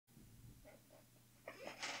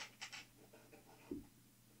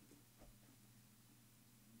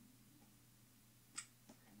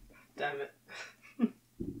time it.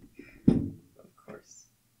 Of course.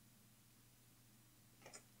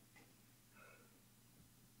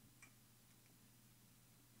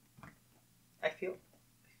 I feel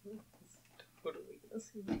like this is totally gonna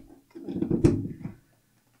see that.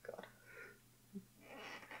 God.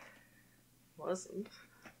 Wasn't.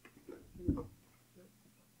 No.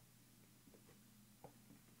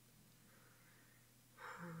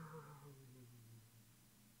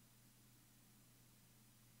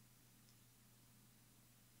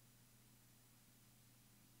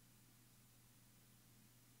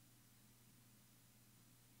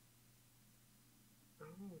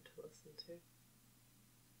 To listen to.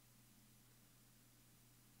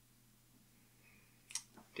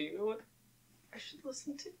 Do you know what I should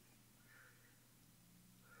listen to?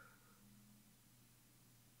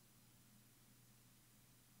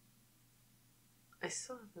 I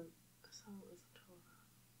still haven't. I still haven't listened to all that.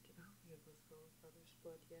 I don't think I've listened to all Brother's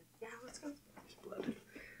Blood yet. Yeah, let's go with Brother's Blood.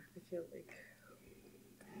 I feel like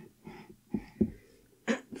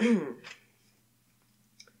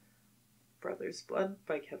Brother's Blood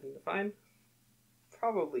by Kevin Devine.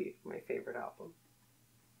 Probably my favorite album.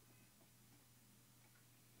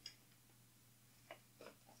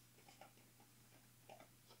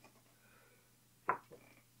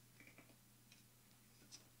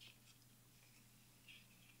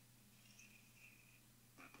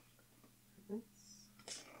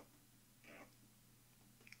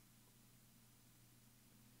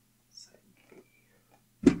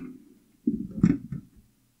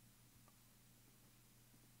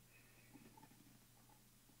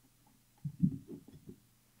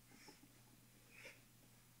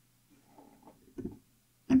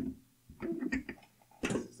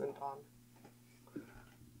 On.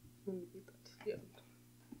 That's the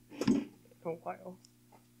end. A while.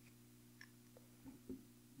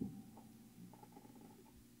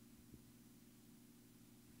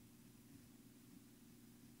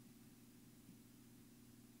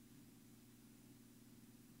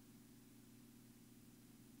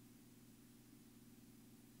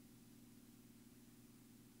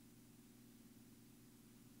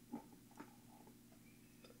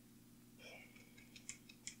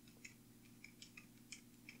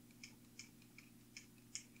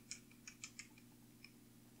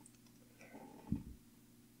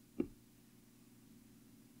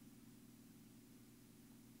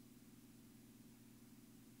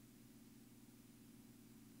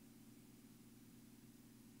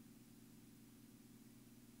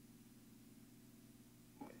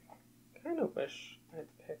 I kind of wish I'd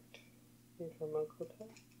picked Informal Hotel.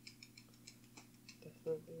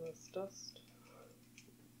 Definitely less dust.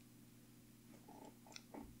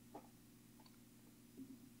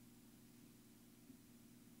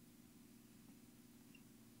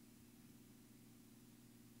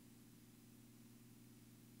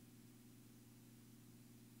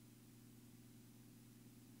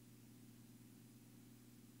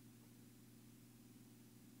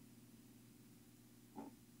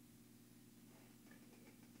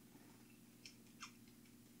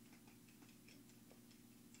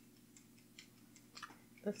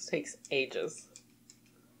 This takes ages,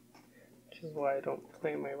 which is why I don't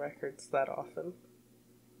play my records that often.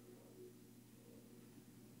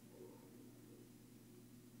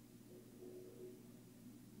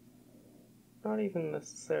 Not even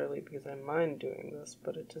necessarily because I mind doing this,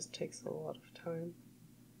 but it just takes a lot of time.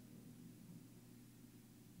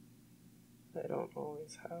 I don't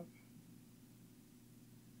always have.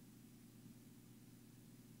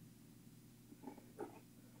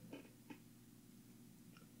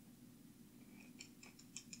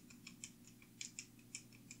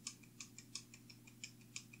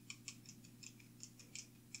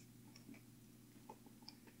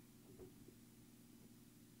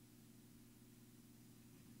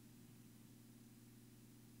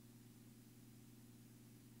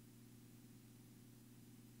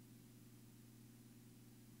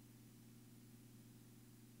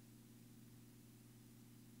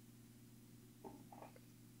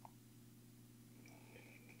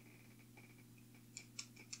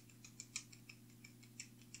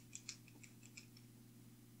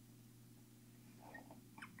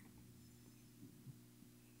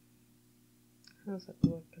 How's it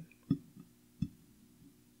looking? I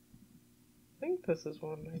think this is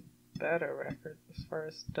one of my better records as far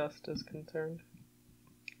as dust is concerned.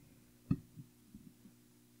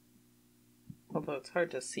 Although it's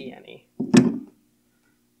hard to see any. I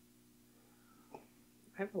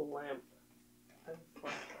have a lamp. I have a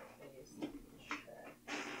flashlight I use in the shed.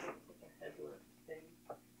 It's like a headlamp thing.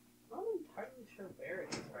 I'm not entirely sure where it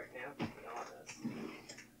is right now, to be honest.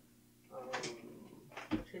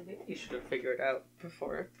 Actually, maybe you should should have figured out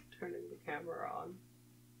before turning the camera on.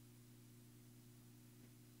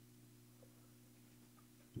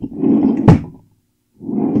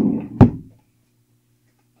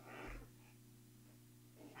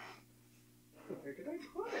 Where did I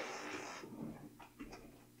put it?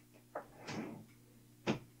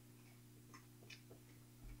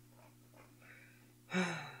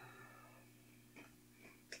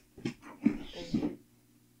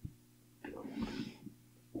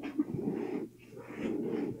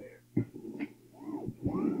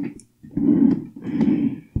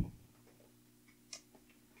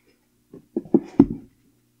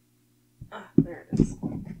 There it is.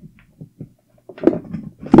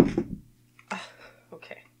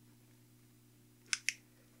 Okay.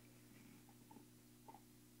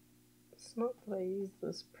 It's not that I use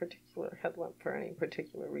this particular headlamp for any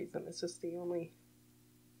particular reason. It's just the only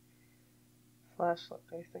flashlight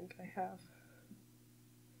I think I have.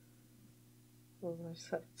 As I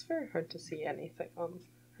said, it's very hard to see anything on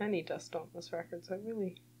any dust on this record, so I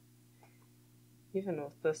really, even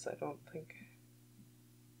with this, I don't think.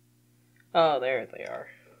 Oh, there they are.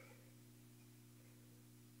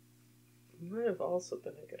 Might have also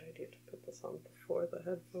been a good idea to put this on before the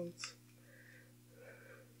headphones.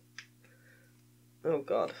 Oh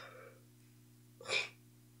god.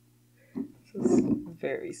 This is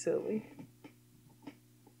very silly.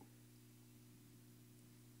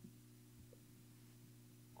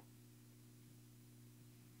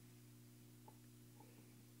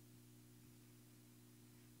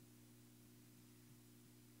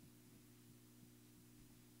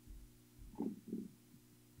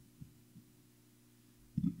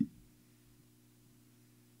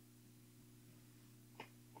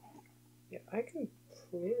 Yeah, I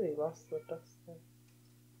completely lost the dust there.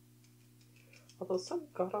 Although some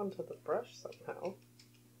got onto the brush somehow.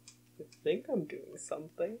 I think I'm doing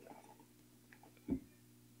something.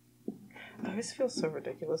 I always feel so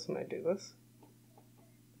ridiculous when I do this.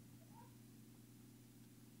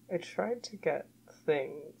 I tried to get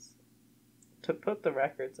things to put the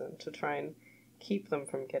records in to try and keep them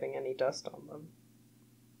from getting any dust on them.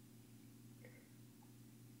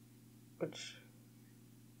 Which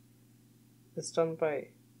is done by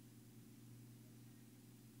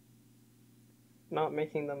not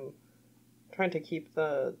making them, trying to keep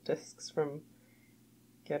the discs from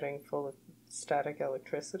getting full of static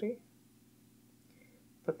electricity.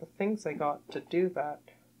 But the things I got to do that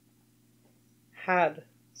had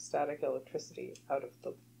static electricity out of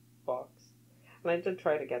the box. And I did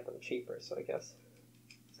try to get them cheaper, so I guess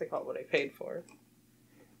I got what I paid for.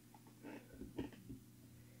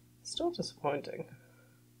 Still disappointing.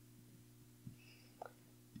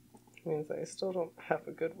 Means I still don't have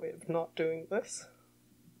a good way of not doing this.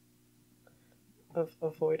 Of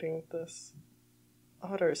avoiding this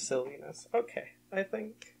utter silliness. Okay, I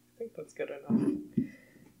think that's good enough.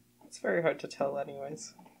 It's very hard to tell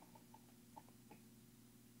anyways.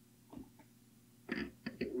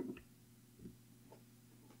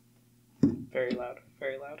 Very loud,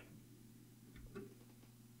 very loud.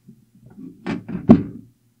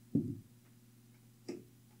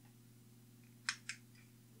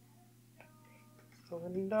 The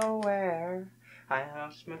window where I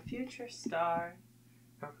watched my future star,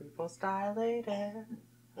 her pupils dilated,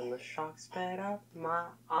 and the shock sped up my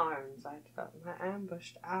arms. I felt my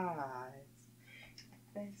ambushed eyes,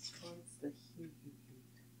 face once the heat.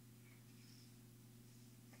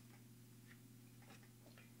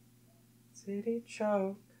 City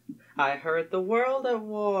choke, I heard the world at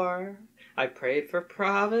war. I prayed for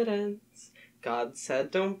providence. God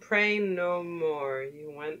said don't pray no more.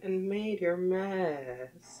 You went and made your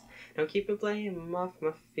mess. Now keep the blame off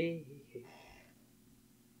my feet.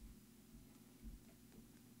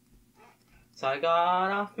 So I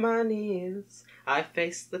got off my knees. I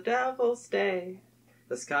faced the devil's day.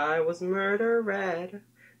 The sky was murder red.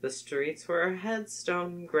 The streets were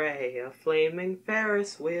headstone gray. A flaming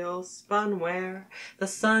Ferris wheel spun where the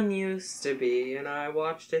sun used to be, and I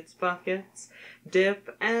watched its buckets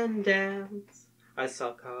dip and dance. I saw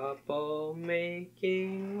a couple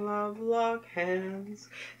making love lock hands.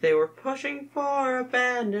 They were pushing for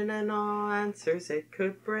abandon and all answers it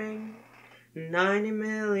could bring. 90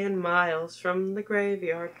 million miles from the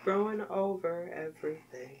graveyard, growing over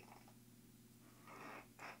everything.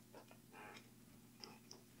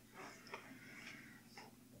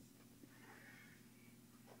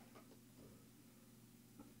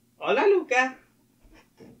 Hola, Luca.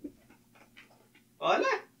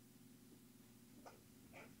 Hola.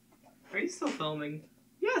 Are you still filming?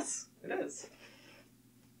 Yes, it is.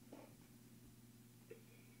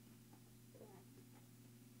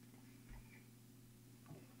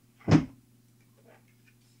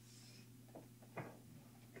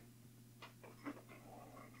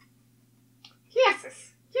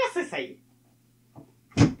 Yes! Yes, I.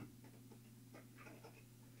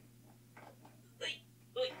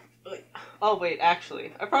 Oh, wait,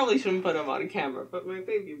 actually, I probably shouldn't put him on camera, but my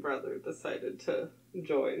baby brother decided to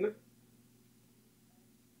join.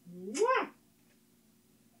 Mwah!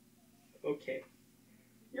 Okay.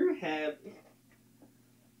 Your head.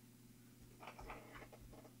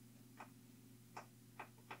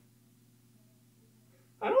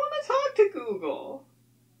 I don't want to talk to Google.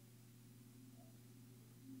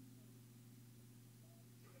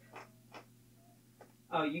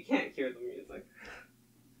 Oh, you can't hear the music.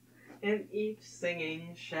 In each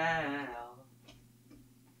singing shell.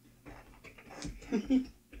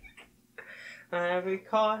 Every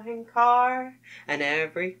cawing car, and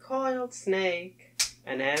every coiled snake,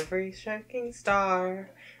 and every shaking star,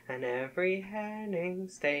 and every hanging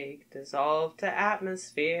stake dissolved to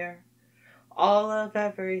atmosphere. All of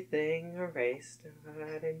everything erased and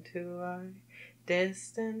led into a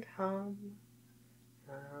distant hum.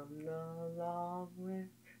 Hummed along with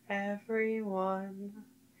everyone.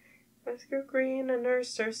 Let's go green and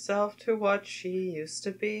nurse herself to what she used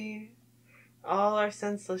to be. All our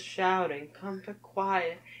senseless shouting come to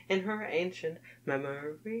quiet in her ancient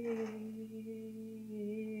memory.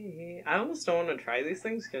 I almost don't want to try these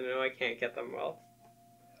things because I know I can't get them well.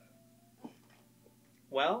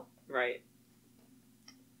 Well, right.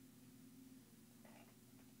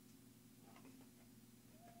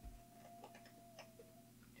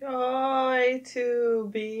 Joy to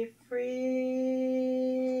be free.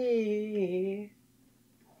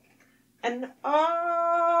 And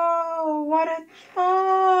oh, what a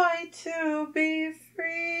joy to be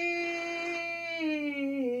free.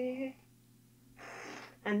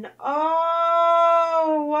 And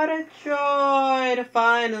oh, what a joy to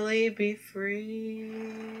finally be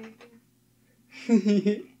free.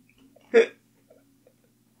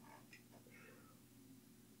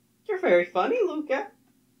 You're very funny, Luca.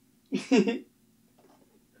 I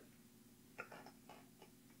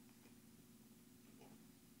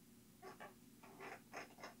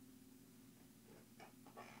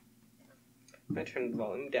turned the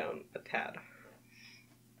volume down a tad.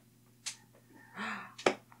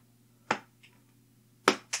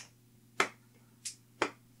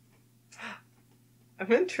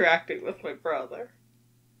 I'm interacting with my brother.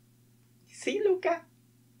 Sí, Luca.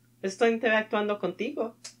 Estoy interactuando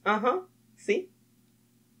contigo. Uh-huh. Sí.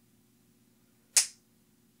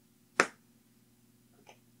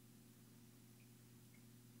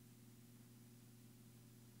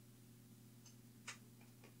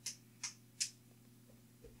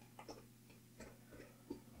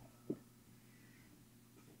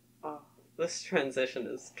 Oh, this transition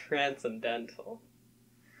is transcendental.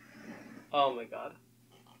 Oh my god.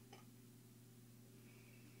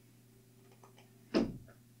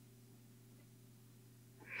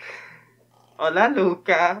 Hola,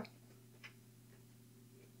 Luca.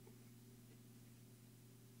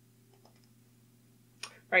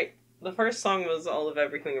 Right. The first song was All of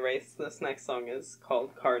Everything Erased. This next song is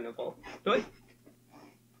called Carnival. Wait.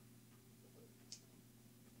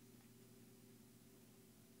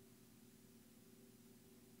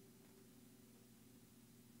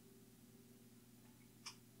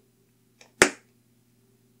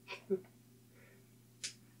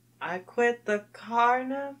 I quit the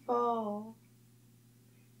carnival.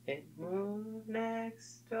 It moved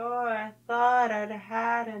next door. I thought I'd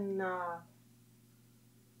had enough,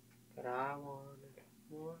 but I wanted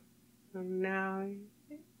more. And now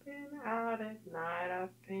you've been out at night. I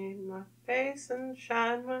paint my face and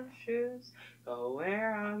shine my shoes. Go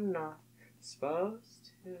where I'm not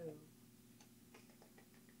supposed to.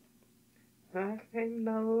 I tamed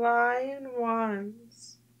a lion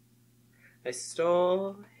once. I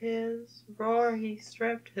stole his roar, he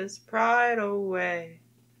stripped his pride away.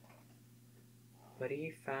 But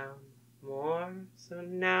he found more, so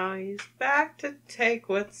now he's back to take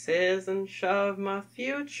what's his and shove my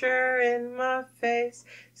future in my face.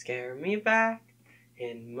 Scare me back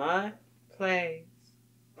in my place.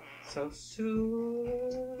 So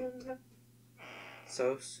soon,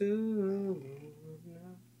 so soon.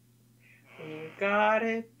 When you got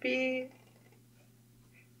it beat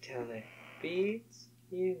till it beats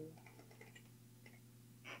you.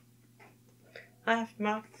 Left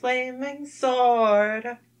my flaming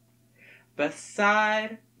sword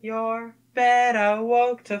beside your bed. I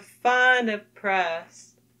woke to find it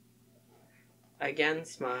pressed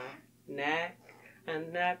against my neck.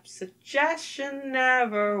 And that suggestion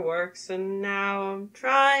never works, and now I'm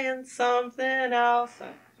trying something else.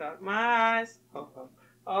 I shut my eyes. Oh, oh,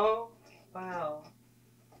 oh, wow.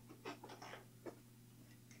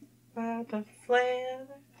 But the flame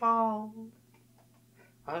falls.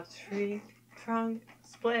 A tree trunk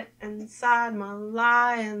split inside my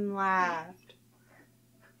lion laughed.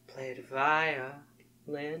 Played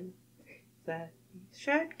violin. Said you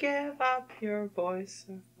should give up your voice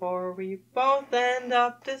before we both end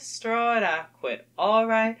up destroyed. I quit.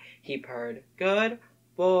 Alright, he purred. Good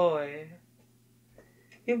boy.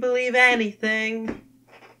 You believe anything.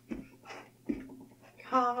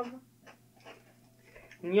 Come.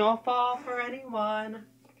 And you'll fall for anyone.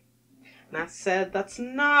 And I said, that's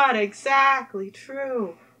not exactly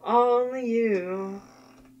true. Only you.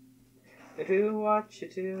 Do what you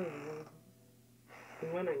do.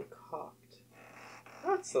 And when I'm cocked.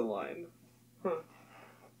 That's the line. Huh.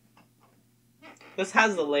 This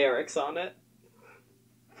has the lyrics on it.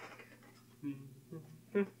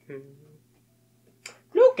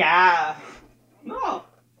 Luca! No!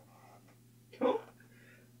 Don't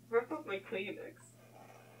rip up my Kleenex.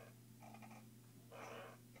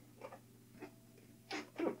 I'm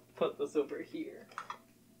gonna put this over here.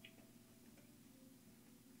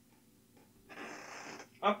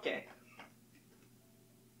 Okay.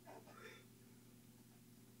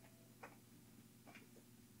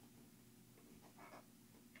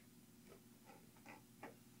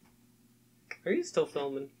 Are you still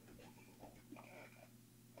filming?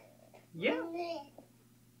 Yeah.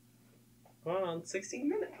 Well, on 16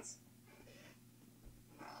 minutes.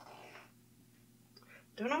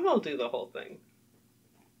 Don't know if I'll do the whole thing.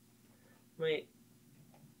 Wait.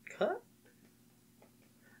 Cut?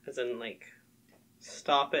 As in, like,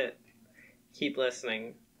 stop it, keep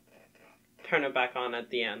listening, turn it back on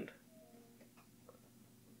at the end.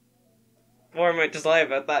 Or I might just lie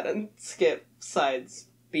about that and skip sides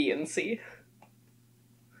B and C.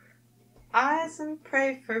 Eyes and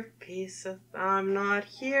pray for peace. If I'm not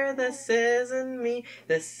here, this isn't me.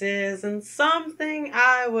 This isn't something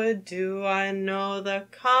I would do. I know the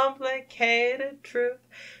complicated truth.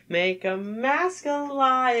 Make a mask, a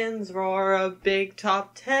lion's roar, a big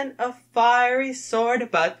top tent, a fiery sword.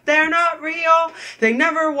 But they're not real, they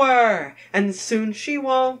never were. And soon she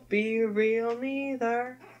won't be real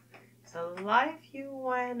neither. It's a life you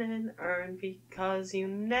went and earned because you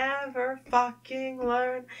never fucking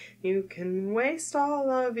learn. You can waste all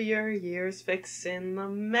of your years fixing the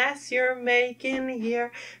mess you're making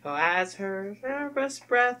here. Oh, as her nervous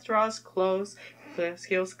breath draws close, the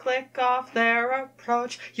skills click off their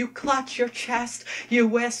approach. You clutch your chest, you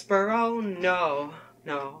whisper, oh no,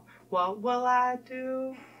 no, what will I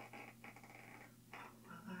do?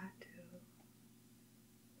 What will I do?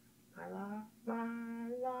 My love, my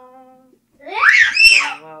love.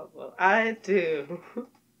 What will I do?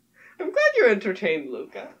 I'm glad you're entertained,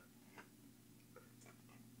 Luca.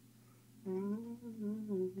 Oh,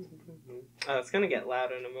 it's gonna get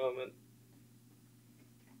loud in a moment.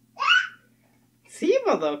 Sí,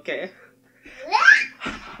 Bodoque.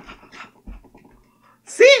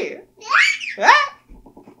 Sí. Ah.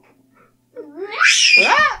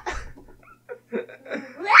 Ah.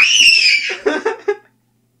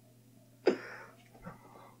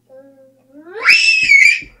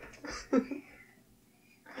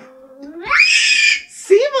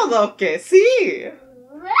 Sí, Bodoque, sí.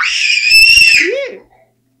 Sí.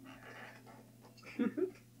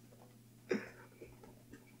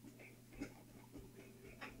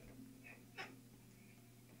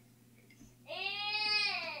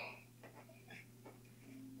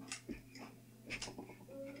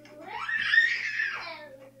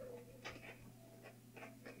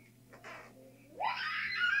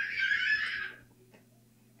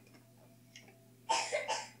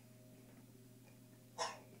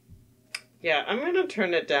 Yeah, I'm gonna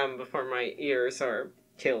turn it down before my ears are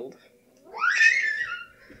killed.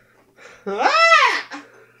 Ah!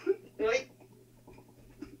 Wait.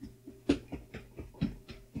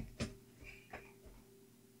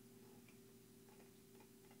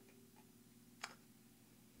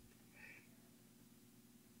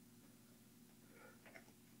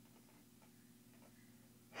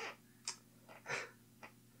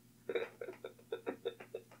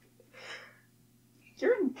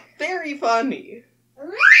 You're very funny.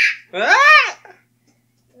 Ah!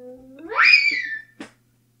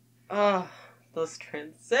 Oh, those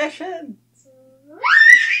transitions.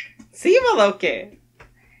 Sí, Maloke.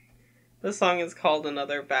 This song is called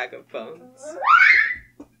Another Bag of Bones.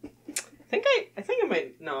 I think I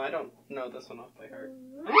might. No, I don't know this one off by heart.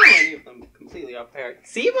 I don't know any of them completely off by heart.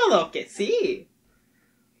 Sí, Maloke, sí.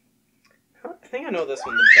 I think I know this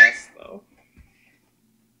one the best, though.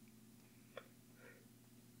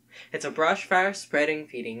 It's a brush fire spreading,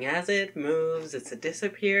 feeding as it moves. It's a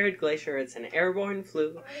disappeared glacier, it's an airborne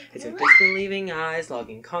flu. It's your disbelieving eyes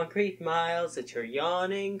logging concrete miles. It's your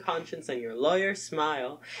yawning conscience and your lawyer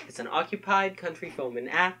smile. It's an occupied country foaming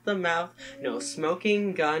at the mouth. No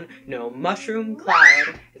smoking gun, no mushroom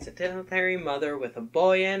cloud. It's a dilatory mother with a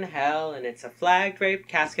boy in hell. And it's a flag-draped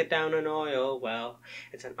casket down an oil well.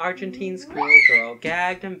 It's an Argentine schoolgirl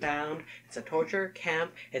gagged and bound. It's a torture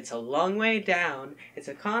camp, it's a long way down. It's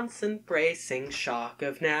a constant bracing shock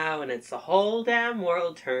of now. And it's the whole damn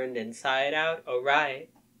world turned inside out, oh right.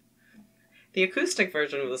 The acoustic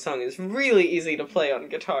version of the song is really easy to play on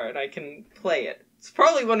guitar, and I can play it. It's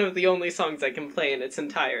probably one of the only songs I can play in its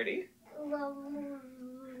entirety.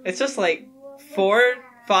 It's just like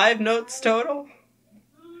 4-5 notes total.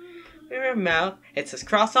 Your mouth, it's a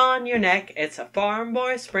cross on your neck. It's a farm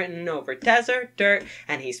boy sprinting over desert dirt,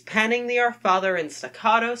 and he's penning the Our Father in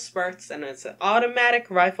staccato spurts. And it's an automatic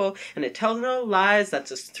rifle, and it tells no lies. That's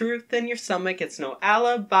just truth in your stomach, it's no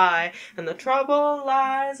alibi. And the trouble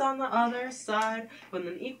lies on the other side, with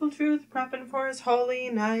an equal truth prepping for his holy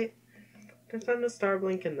night. There's been a star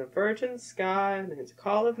blink in the virgin sky, and his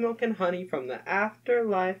call of milk and honey from the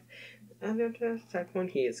afterlife. And when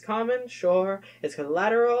he is common shore, it's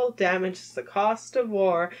collateral damage, it's the cost of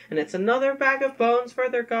war, and it's another bag of bones for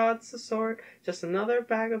their gods to sort, just another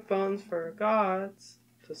bag of bones for gods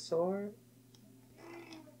to sort.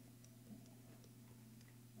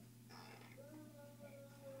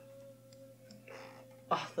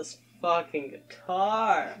 Oh, this fucking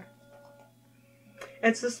guitar.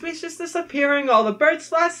 It's the species disappearing, all the birds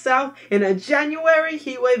fly south in a January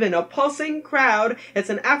heatwave in a pulsing crowd. It's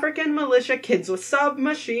an African militia, kids with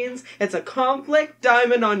submachines. It's a conflict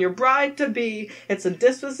diamond on your bride-to-be. It's a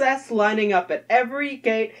dispossessed lining up at every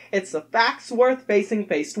gate. It's the facts worth facing,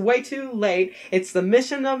 faced way too late. It's the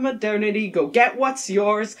mission of modernity, go get what's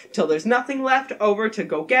yours, till there's nothing left over to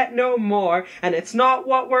go get no more. And it's not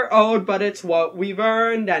what we're owed, but it's what we've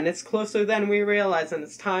earned, and it's closer than we realize, and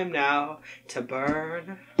it's time now to burn.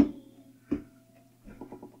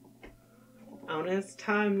 And it's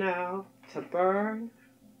time now to burn.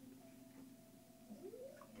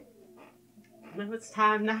 Now it's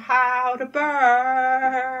time now to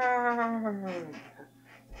burn.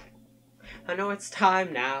 I know it's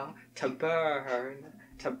time now to burn,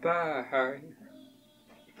 to burn.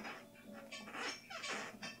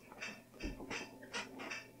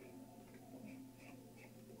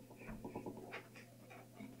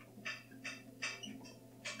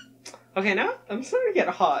 Okay, now I'm starting to get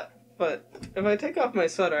hot, but if I take off my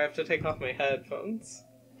sweater, I have to take off my headphones.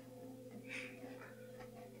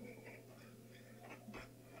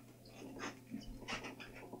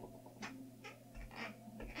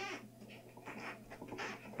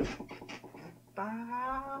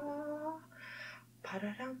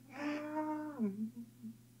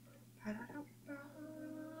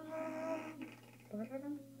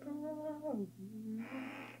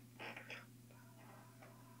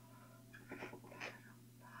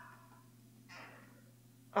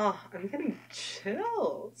 Oh, I'm getting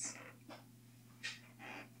chills.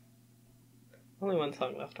 Only one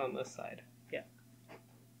song left on this side. Yeah.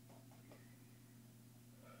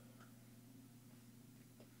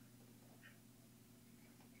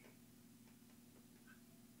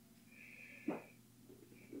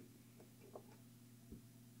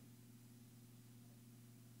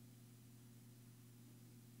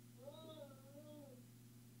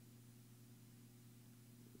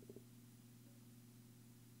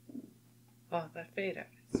 Oh, that fade out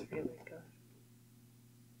is really good.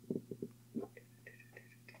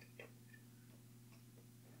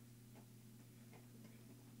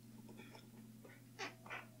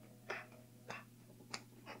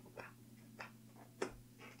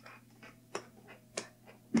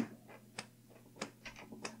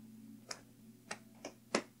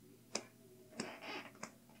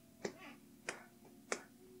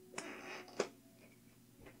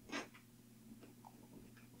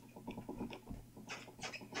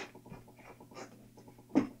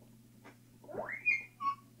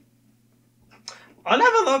 Oh,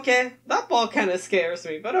 never okay. That ball kind of scares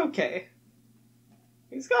me, but okay.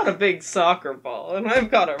 He's got a big soccer ball, and I've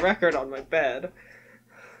got a record on my bed.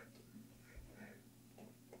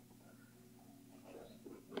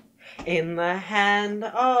 In the hand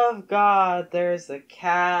of God, there's a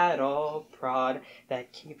cattle prod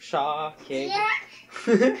that keeps shocking. Yeah.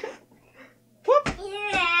 Whoop!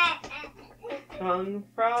 Yeah. Hung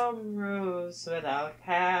from roofs without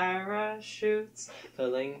parachutes,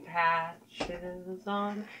 filling patches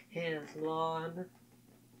on his lawn.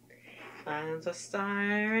 And a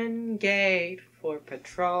siren gate for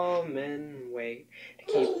patrolmen wait to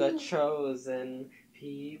keep the chosen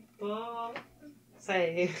people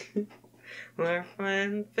safe. Lurk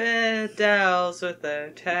infidels with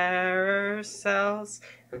their terror cells,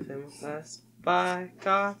 and been blessed by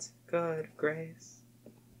God's good grace.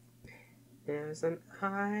 There's an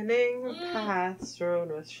hiding path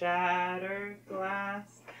strewn with shattered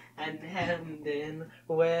glass and hemmed in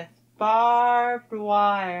with barbed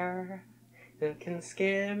wire. It can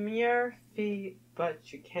skim your feet,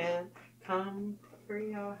 but you can't come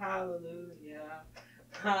free. Oh, hallelujah.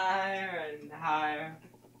 Higher and higher.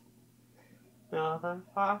 Now the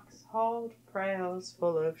foxhole trails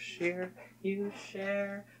full of sheer you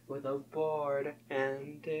share with a bored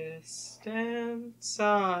and distant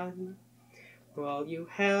sun. While you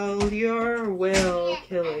held your will,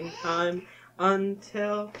 killing time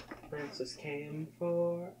until answers came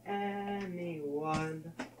for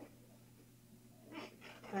anyone.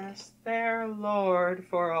 As their Lord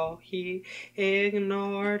for all he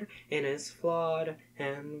ignored in his flawed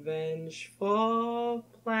and vengeful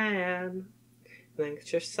plan.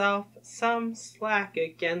 Linked yourself some slack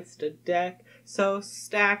against a deck so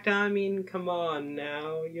stacked, I mean, come on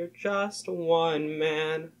now, you're just one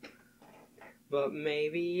man. But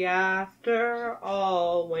maybe after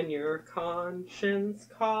all, when your conscience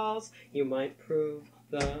calls, you might prove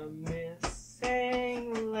the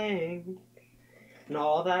missing link. And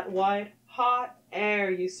all that white hot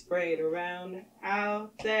air you sprayed around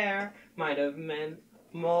out there might have meant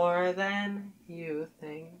more than you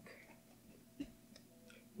think.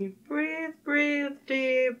 You breathe, breathe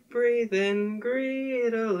deep, breathe in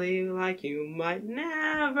greedily like you might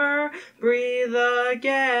never breathe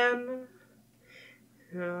again.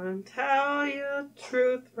 And tell you the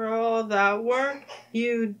truth, for all that work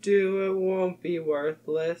you do, it won't be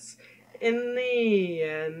worthless in the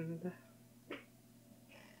end.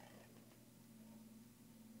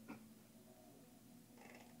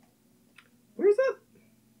 Where's that?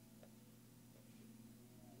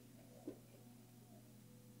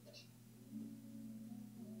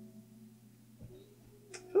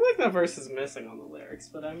 I feel like that verse is missing on the lyrics,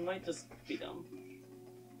 but I might just be dumb.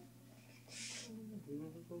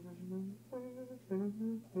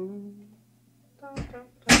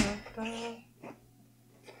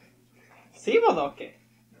 Sí, bodoque.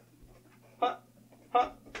 Ha,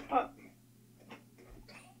 ha, ha.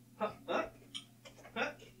 Ha, ha.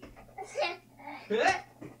 Ha. Ha.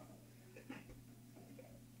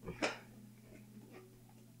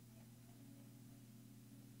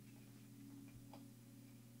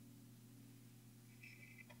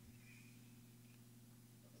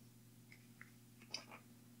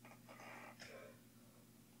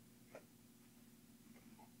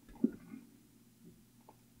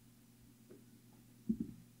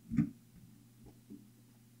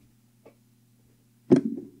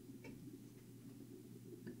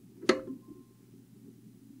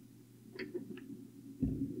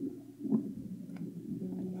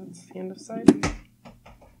 That's the end of side.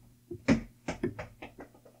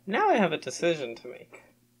 Now I have a decision to make.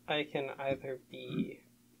 I can either be,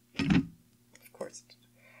 of course,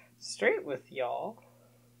 straight with y'all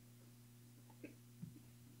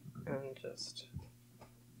and just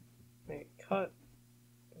make cut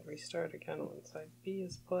and restart again when side B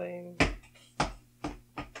is playing.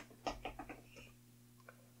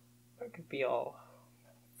 That could be all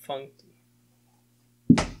funky.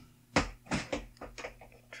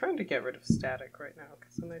 Trying to get rid of static right now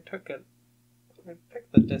because when I picked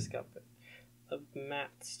the disc up, the mat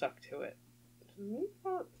stuck to it.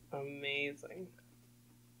 Not amazing.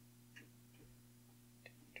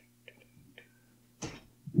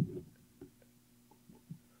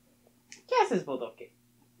 ¿Qué haces, bodoque?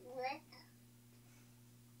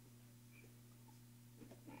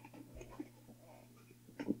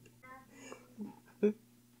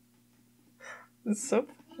 It's so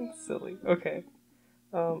fucking silly. Okay.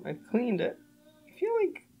 I cleaned it. I feel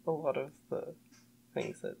like a lot of the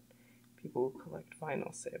things that people who collect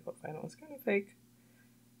vinyl say about vinyl is kind of fake.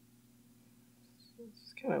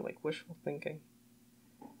 It's kind of like wishful thinking.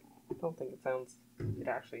 I don't think it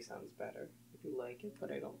actually sounds better. I do like it,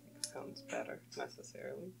 but I don't think it sounds better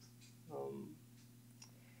necessarily. I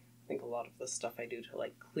think a lot of the stuff I do to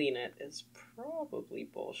like clean it is probably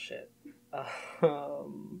bullshit.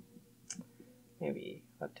 Maybe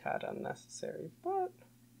a tad unnecessary, but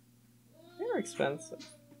they're expensive.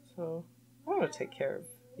 So I want to take care of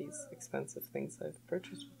these expensive things I've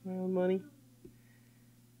purchased with my own money.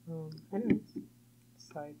 Anyways,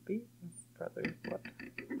 side B, brother, what?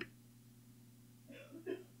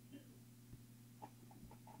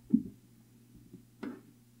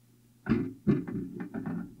 by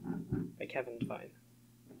Devine.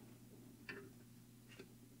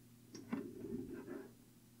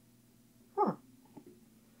 Huh.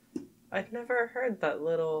 I'd never heard the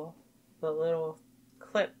little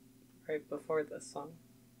clip right before this song.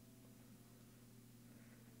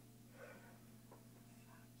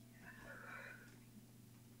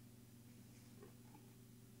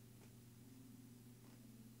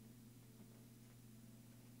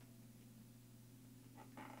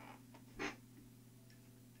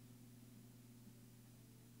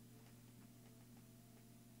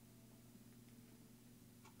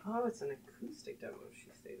 Oh, it's an acoustic demo, she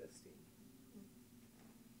say this to me.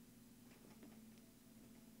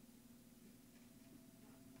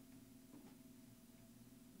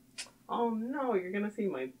 Oh no, you're gonna see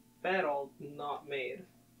my bed all not made.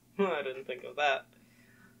 I didn't think of that.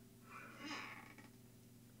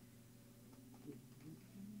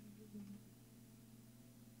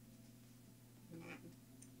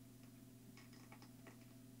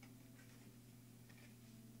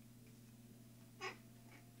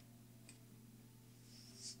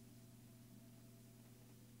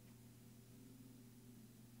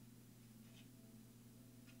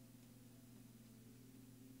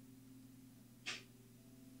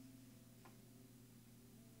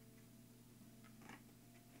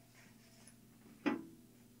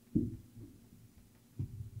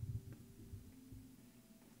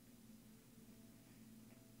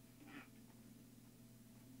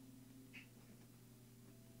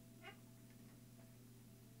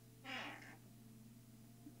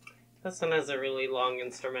 This one has a really long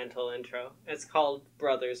instrumental intro. It's called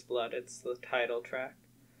Brother's Blood. It's the title track.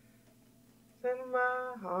 In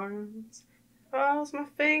my arms, rolls my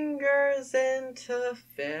fingers into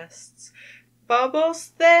fists. Bubbles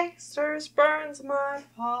thick, stirs, burns my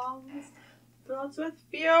palms. Floods with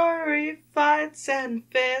fury, fights and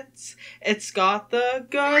fits. It's got the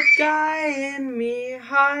good guy in me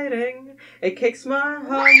hiding. It kicks my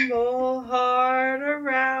humble heart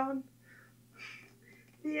around.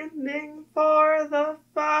 The ending for the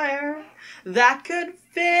fire that could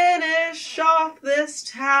finish off this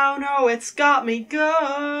town. Oh, it's got me good.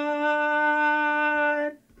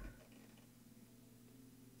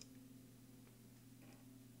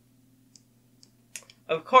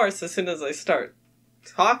 Of course, as soon as I start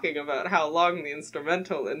talking about how long the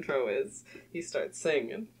instrumental intro is, he starts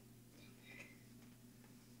singing.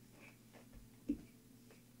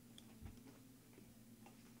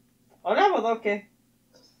 Oh, that was okay.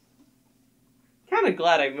 Kind of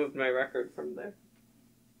glad I moved my record from there.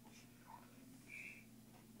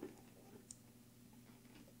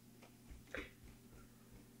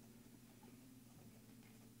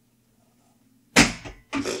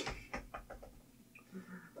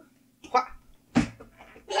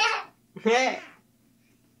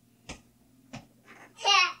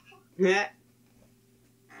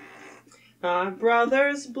 My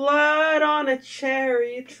brother's blood on a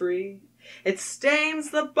cherry tree. It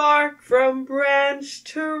stains the bark from branch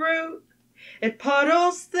to root. It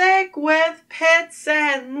puddles thick with pits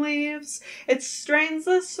and leaves. It strains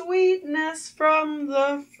the sweetness from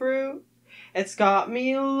the fruit. It's got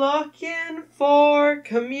me looking for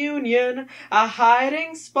communion, a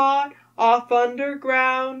hiding spot off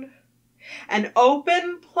underground. An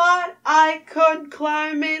open plot I could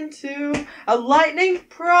climb into, a lightning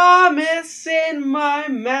promise in my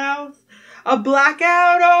mouth. A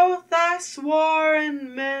blackout oath I swore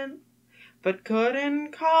and meant, but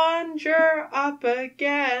couldn't conjure up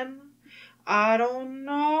again. I don't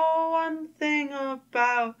know one thing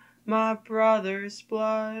about my brother's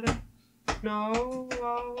blood. No,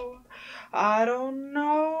 I don't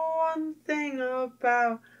know one thing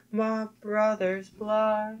about my brother's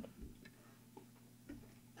blood.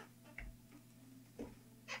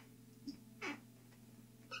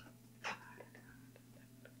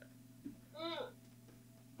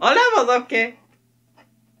 Oh, that was okay.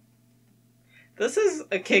 This is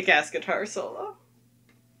a kick-ass guitar solo.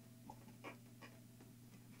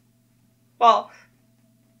 Well,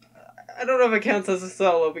 I don't know if it counts as a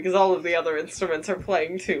solo because all of the other instruments are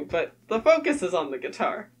playing too, but the focus is on the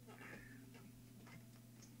guitar.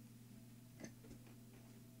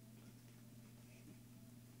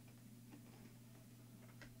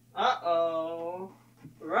 Uh-oh.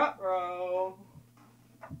 Ruh-roh.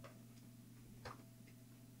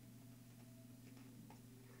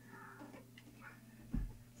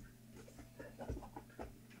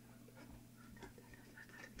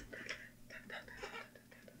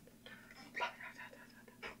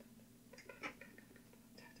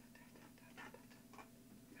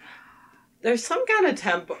 There's some kind of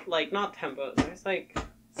tempo, like, not tempo, there's, like,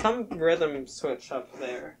 some rhythm switch up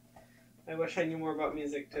there. I wish I knew more about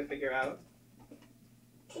music to figure out.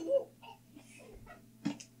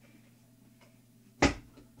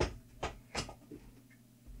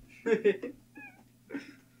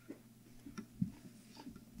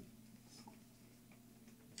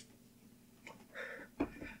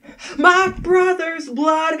 My brother's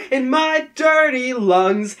blood in my dirty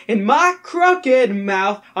lungs, in my crooked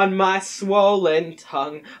mouth, on my swollen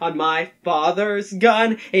tongue, on my father's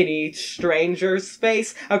gun, in each stranger's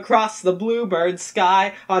face, across the bluebird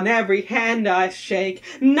sky, on every hand I shake,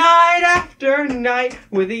 night after night,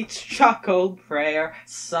 with each chuckled prayer,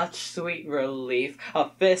 such sweet relief, a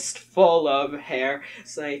fistful of hair,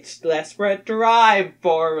 such desperate drive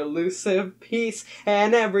for elusive peace,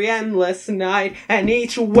 and every endless night, and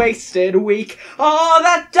each wasted week, all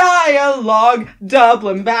that dialogue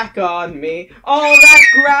doubling back on me, all that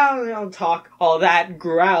growling talk, all that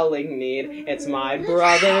growling need. It's my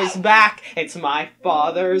brother's back, it's my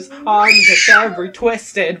father's arms, it's every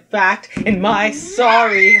twisted fact in my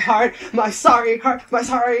sorry heart, my sorry heart, my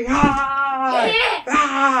sorry heart.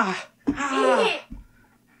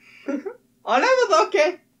 Hola,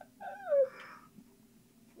 Bodoque.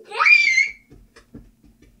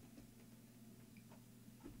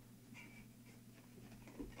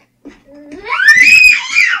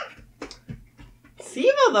 Sí,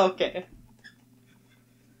 Bodoque.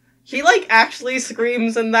 He, like, actually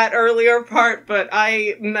screams in that earlier part, but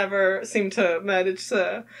I never seem to manage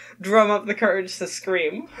to drum up the courage to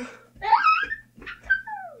scream.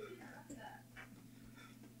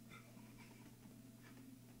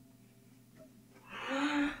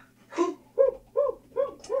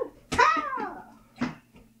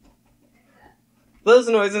 Those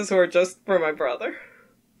noises were just for my brother.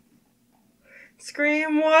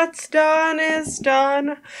 Scream, what's done is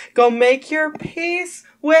done. Go make your peace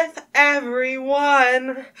with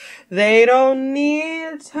everyone. They don't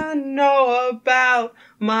need to know about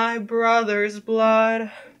my brother's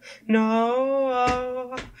blood.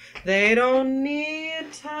 No, they don't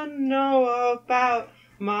need to know about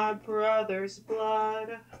my brother's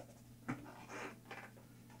blood.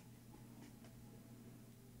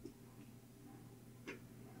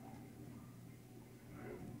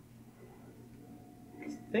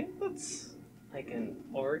 I think that's like an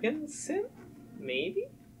organ synth, maybe?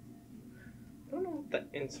 I don't know what the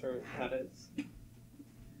instrument that is.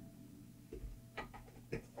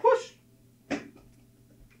 Whoosh!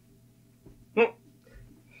 Oh,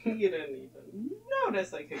 you didn't even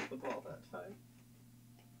notice I kicked the ball that time.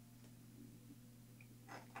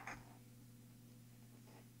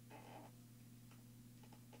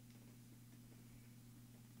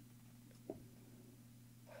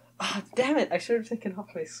 Ah, oh, damn it! I should have taken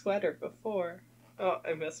off my sweater before. Oh,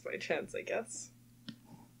 I missed my chance, I guess.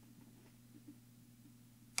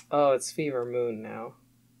 Oh, it's Fever Moon now.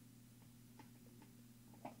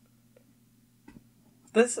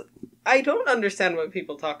 This... I don't understand what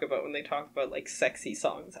people talk about when they talk about, like, sexy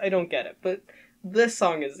songs. I don't get it, but this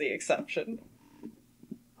song is the exception.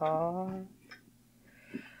 I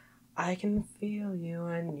can feel you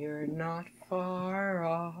and you're not far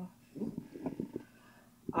off.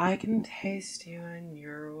 I can taste you and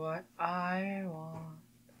you're what I want.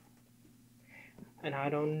 And I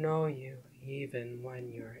don't know you even when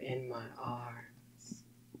you're in my arms.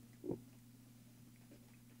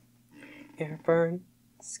 Your burnt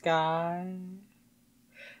sky,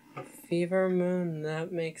 a fever moon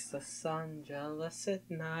that makes the sun jealous at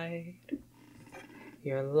night.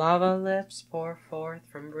 Your lava lips pour forth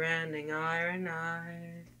from branding iron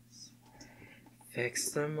eyes.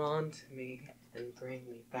 Fix them onto me and bring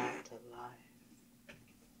me back to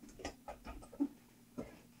life.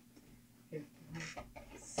 Your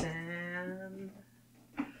sand,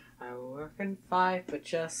 I work and fight, but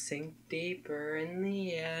just sink deeper in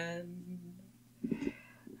the end.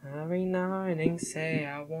 Every night say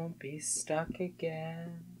I won't be stuck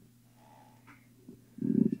again.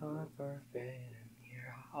 God forbid, and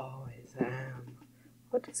here I always am.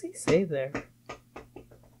 What does he say there?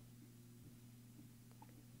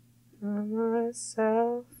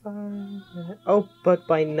 Myself, oh, but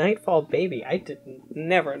by nightfall, baby. I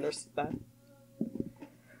never understood that.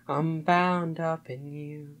 I'm bound up in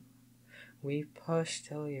you. We push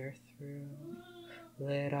till you're through,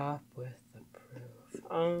 lit up with the proof.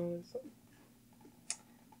 Some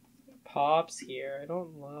pops here. I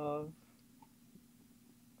don't love.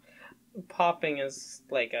 Popping is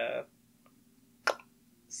like a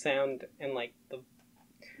sound in like the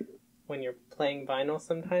when you're playing vinyl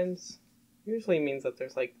sometimes. Usually means that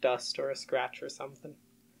there's like dust or a scratch or something.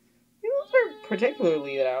 Those are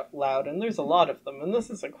particularly loud, and there's a lot of them, and this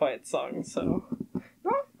is a quiet song, so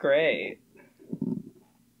not great.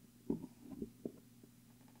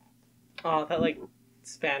 Oh, that like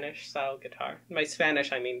Spanish style guitar. By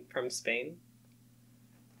Spanish, I mean from Spain.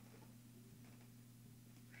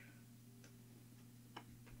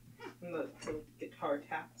 And the guitar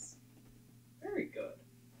taps. Very good.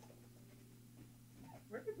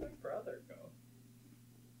 Where did my brother go?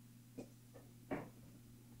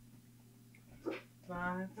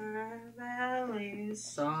 My belly's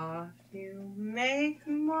soft, you make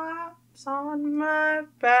marks on my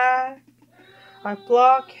back. I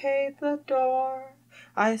blockade the door,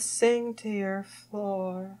 I sing to your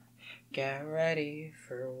floor, get ready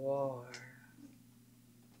for war.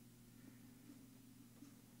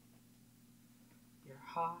 You're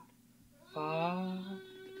hot, hot,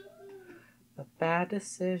 a bad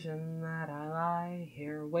decision that I lie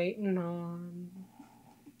here waiting on.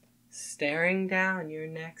 Staring down your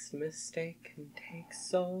next mistake can take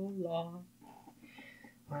so long.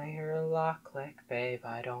 Why, you're a lock lick, babe,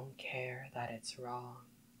 I don't care that it's wrong.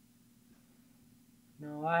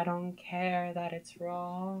 No, I don't care that it's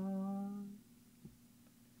wrong.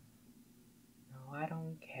 No, I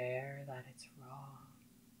don't care that it's wrong.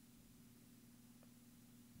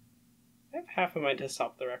 I have half of mine to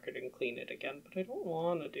stop the record and clean it again, but I don't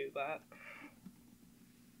want to do that.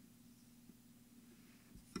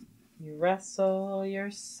 You wrestle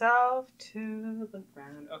yourself to the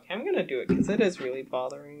ground. Okay, I'm gonna do it because it is really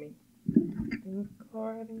bothering me.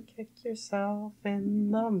 Record and kick yourself in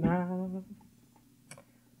the mouth.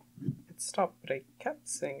 It stopped, but I kept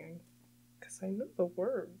singing because I know the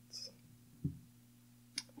words.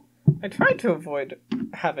 I tried to avoid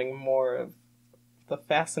having more of the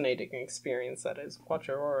fascinating experience that is watch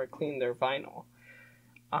Aurora clean their vinyl.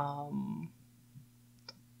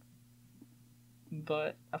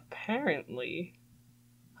 But apparently,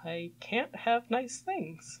 I can't have nice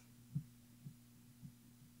things.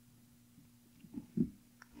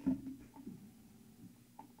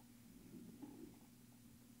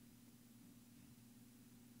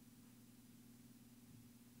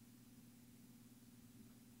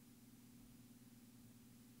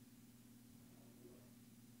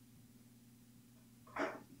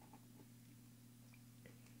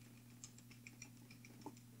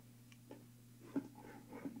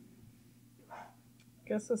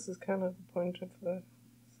 I guess this is kind of the point of the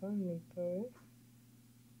assignment, though.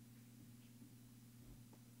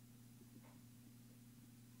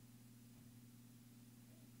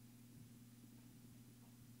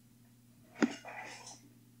 The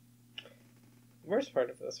worst part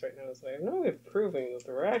of this right now is that I have no way of proving that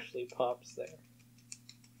there are actually pops there.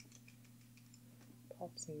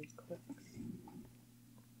 Pops and clicks.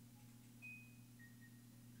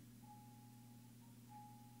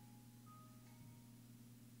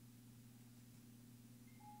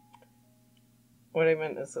 What I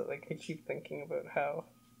meant is that, like, I keep thinking about how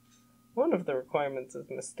one of the requirements is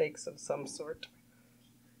mistakes of some sort.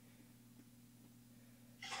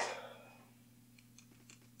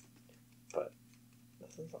 But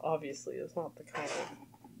this is obviously is not the kind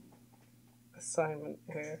of assignment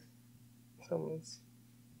where someone's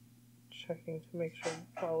checking to make sure you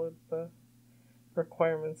followed the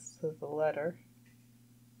requirements to the letter.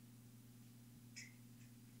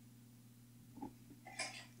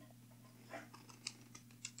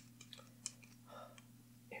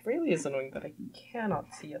 It really is annoying that I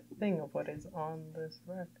cannot see a thing of what is on this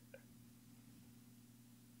record.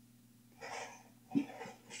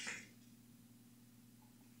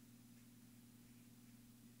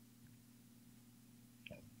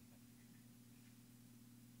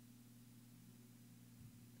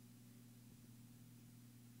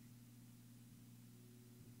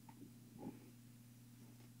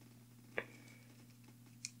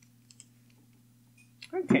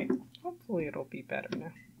 Okay, hopefully it'll be better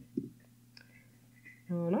now.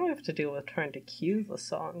 Now I have to deal with trying to cue the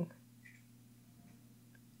song.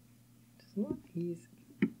 It's not easy.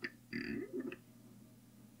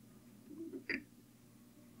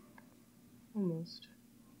 Almost.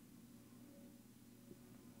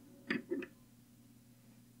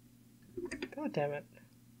 God damn it.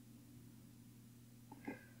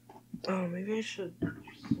 Oh, maybe I should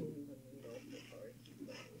swing the needle before I keep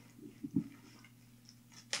going.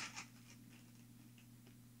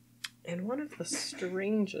 And one of the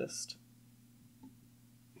strangest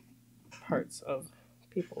parts of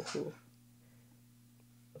people who,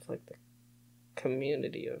 of like the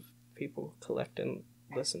community of people who collect and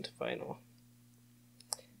listen to vinyl,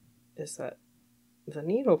 is that the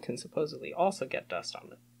needle can supposedly also get dust on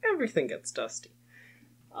it. Everything gets dusty.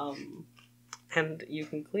 And you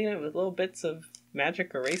can clean it with little bits of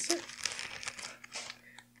magic eraser.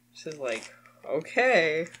 Which is like,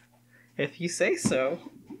 okay, if you say so.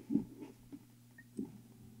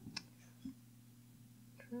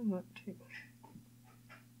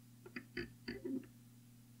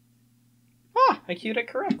 Ah, I cued it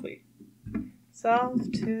correctly. Self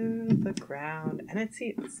to the ground, and I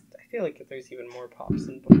feel like there's even more pops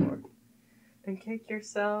than before. And kick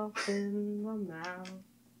yourself in the mouth.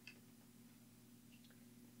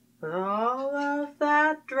 All of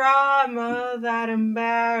that drama, that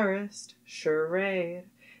embarrassed charade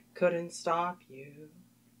couldn't stop you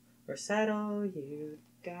or settle you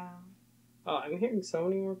down. Oh, I'm hearing so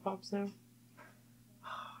many more pops now. Oh,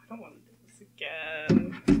 I don't want to do this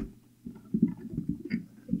again.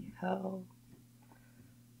 Hell.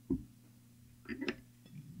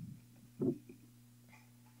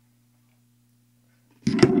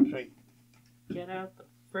 Should I get out the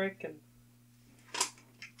frickin'...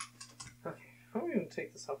 Okay, I'm gonna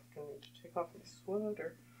take this off. I'm going to take off my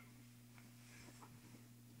sweater.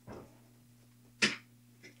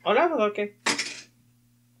 Oh, no, okay.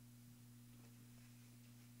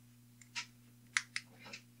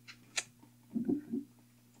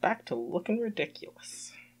 Back to looking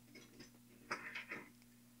ridiculous.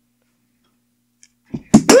 Of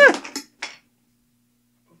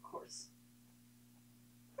course.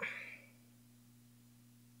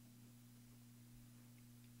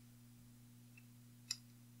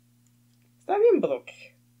 Está bien, Brook.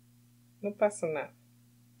 No pasa nada.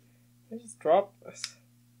 I just dropped this.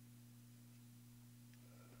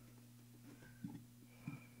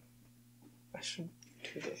 I should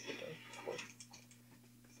do this again.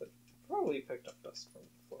 Because I probably picked up dust from the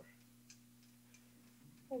floor.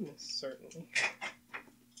 Almost certainly.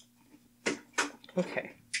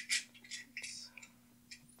 Okay. Let's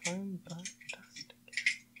find that dust again.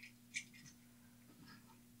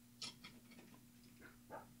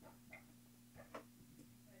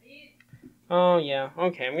 Oh, yeah.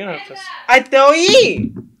 Okay, I'm gonna have to... I tell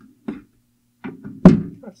you! I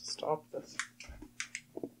have to stop this.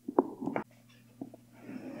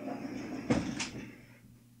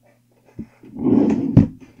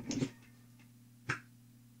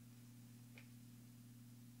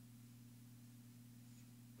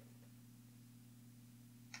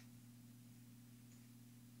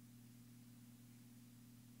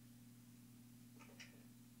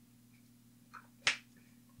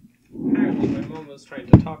 Apparently my mom was trying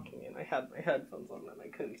to talk to me and I had my headphones on and I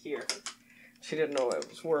couldn't hear her. She didn't know I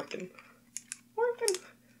was working.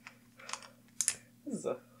 This is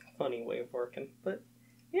a funny way of working, but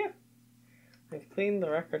yeah. I've cleaned the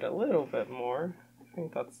record a little bit more. I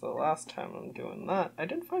think that's the last time I'm doing that. I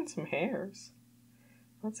did find some hairs.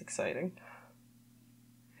 That's exciting.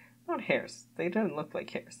 Not hairs. They didn't look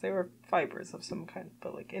like hairs. They were fibers of some kind,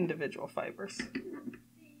 but like individual fibers.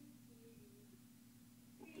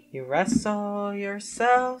 You wrestle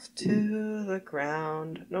yourself to the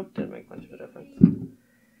ground. Nope, didn't make much of a difference.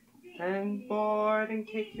 And bored and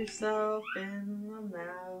kick yourself in the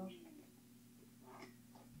mouth.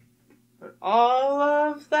 But all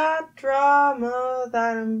of that drama,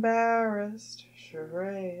 that embarrassed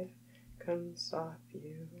charade couldn't stop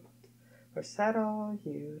you or settle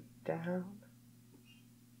you down.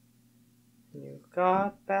 You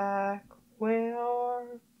got back with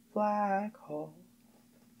your black hole.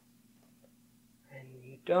 And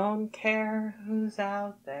you don't care who's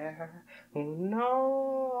out there, who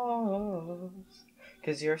knows?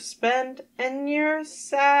 'Cause you're spent and you're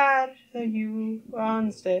sad, so you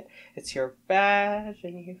bronzed it. It's your badge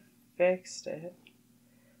and you fixed it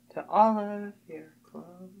to all of your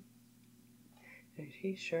clothes. Your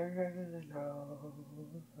t-shirt and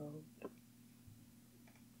overcoat.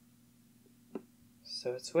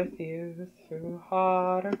 So it's with you through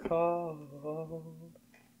hot or cold.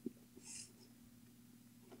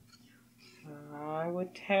 I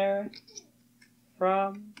would tear it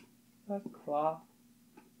from the cloth.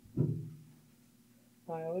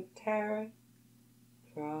 I would tear it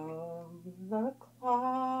from the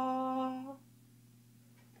cloth.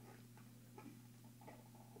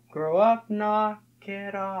 Grow up, knock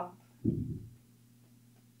it off.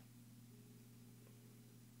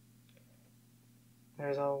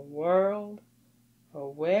 There's a world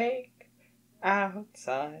awake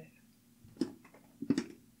outside.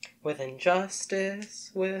 With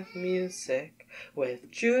injustice, with music,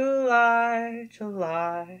 with July,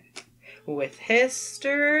 with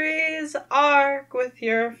history's arc, with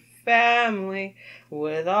your family,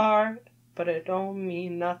 with art, but it don't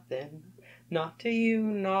mean nothing, not to you,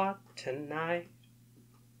 not tonight.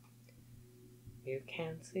 You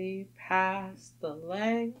can't see past the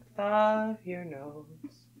length of your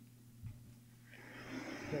nose.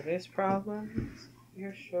 These problems,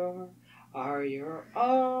 you're sure, are your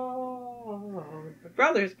own. My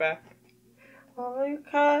brother's back. Oh, you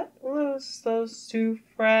cut loose those two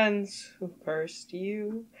friends who cursed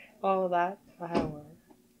you all that power.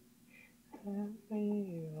 Let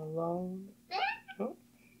me alone. Oh.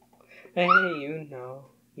 Hey, you know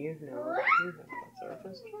that's our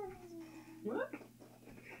first choice. What?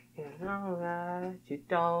 You know that you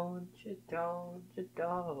don't. That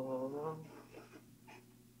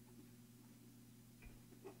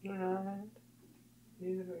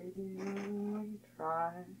you really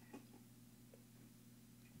try.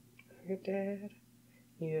 You did.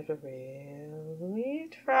 You'd really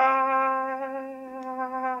try.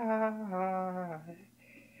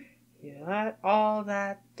 You let all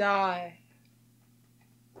that die.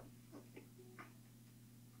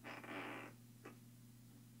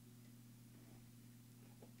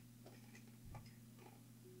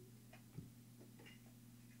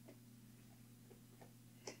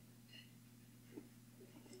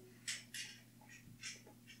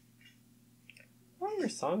 Longer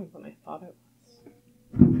song than I thought it was.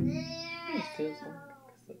 It feels longer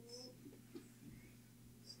because it's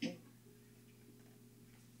slow.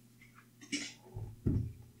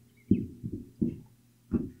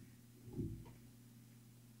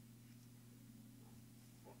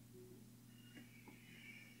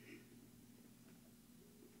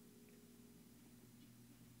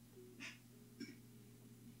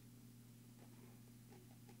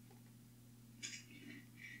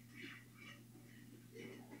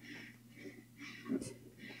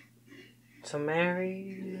 So marry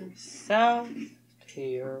yourself to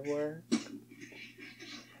your work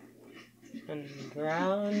and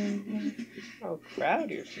drown. Oh, crowd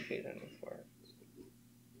your competing with words.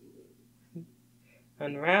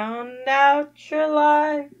 And round out your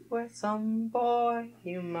life with some boy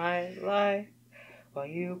you might like while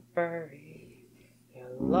you bury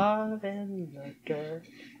your love in the dirt.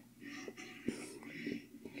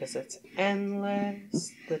 'Cause it's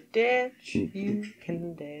endless, the ditch you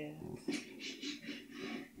can dig.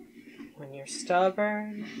 When you're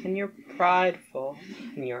stubborn and you're prideful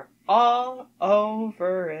and you're all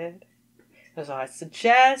over it. So I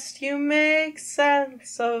suggest you make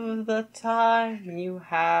sense of the time you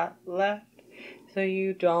have left so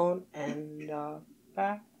you don't end up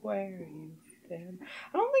back where you've been.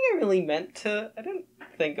 I don't think I really meant to. I didn't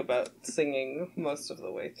think about singing most of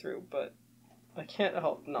the way through, but I can't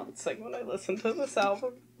help not sing when I listen to this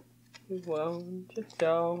album. You won't, you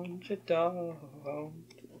don't, you don't.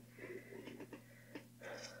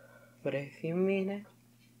 But if you mean it,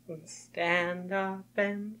 then stand up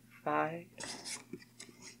and fight.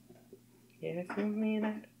 If you mean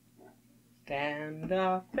it, stand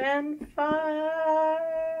up and fight.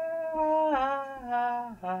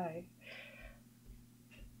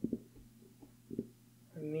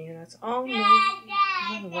 I mean, it's only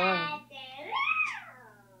right.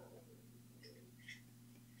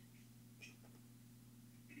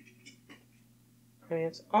 I mean,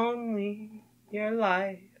 it's only your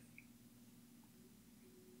life.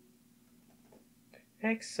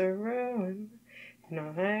 Fix or ruin,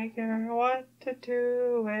 no matter what to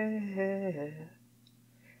do with.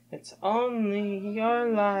 It's only your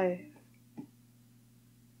life.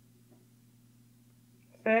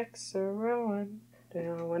 Fix or ruin,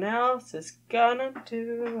 no one else is gonna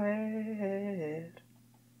do it.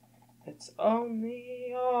 It's only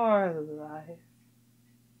your life.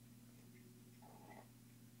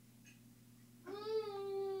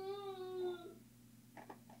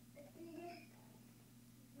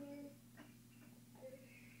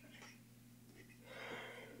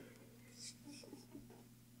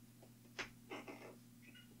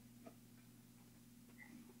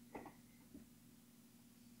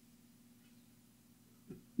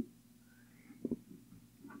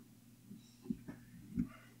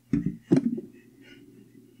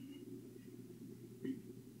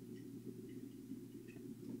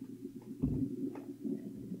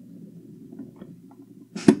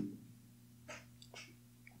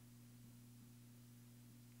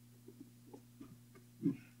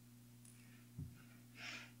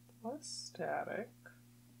 Less static.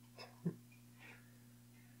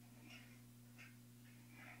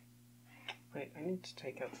 Wait, I need to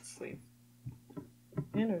take out the sleeve.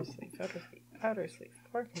 Inner sleeve, outer sleeve.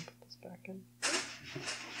 Before I can put this back in. I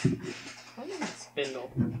think the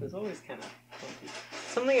spindle is always kind of funky.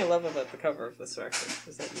 Something I love about the cover of this record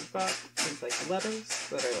is that you've got these like letters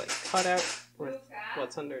that are like cut out with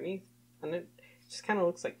what's underneath, and it just kind of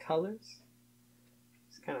looks like colors.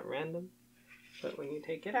 It's kind of random, but when you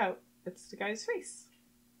take it out, it's the guy's face.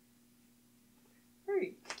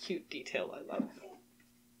 Very cute detail, I love.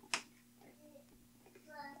 I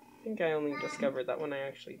think I only discovered that when I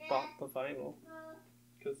actually bought the vinyl,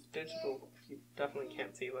 because digital you definitely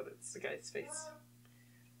can't see that it's the guy's face.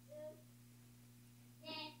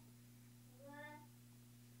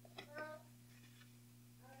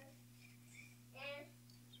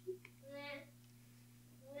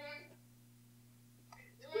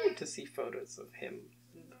 It's weird to see photos of him,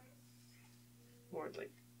 more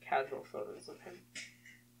like casual photos of him.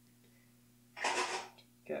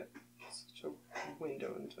 Get such a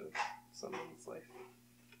window into someone's life.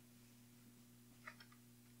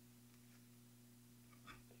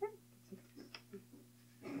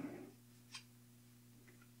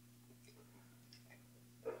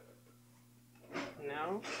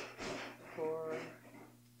 Now for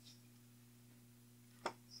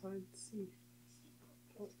side C.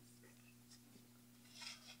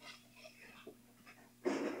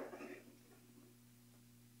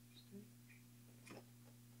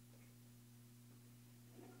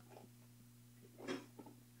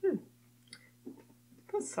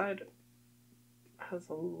 This side has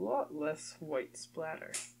a lot less white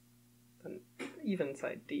splatter than even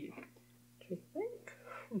side D, which I think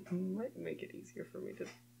might make it easier for me to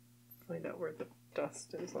find out where the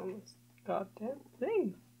dust is on this goddamn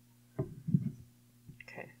thing.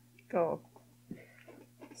 Okay, go.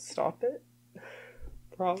 Stop it.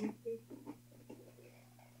 Probably.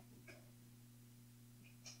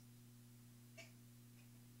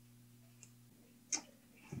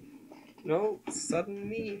 No,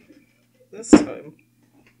 suddenly, this time,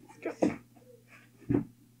 got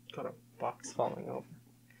a box falling over.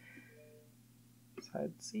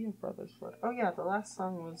 Side C of Brothers Blood. Oh yeah, the last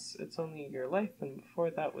song was It's Only Your Life, and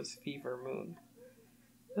before that was Fever Moon.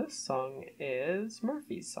 This song is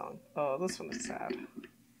Murphy's song. Oh, this one is sad.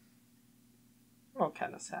 Well,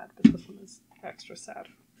 kind of sad, but this one is extra sad.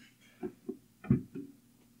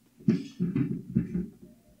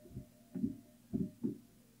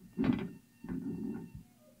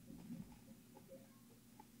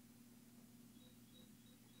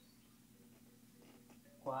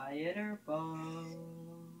 Quieter boat,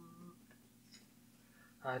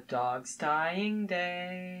 a dog's dying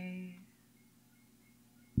day,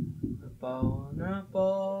 a bone, a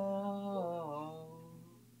bowl,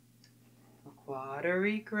 a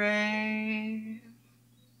watery grave.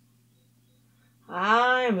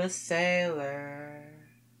 I'm a sailor,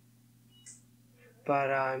 but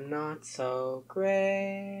I'm not so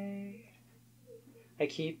great. I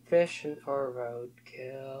keep fishing for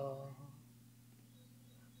roadkill,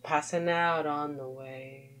 passing out on the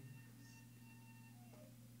waves.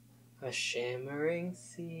 A shimmering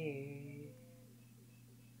sea,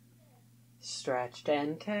 stretched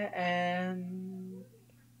end to end.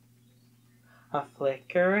 A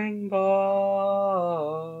flickering bow,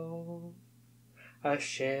 a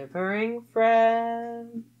shivering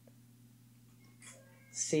friend.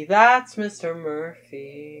 See, that's Mr.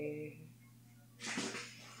 Murphy,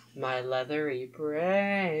 my leathery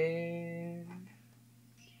brain.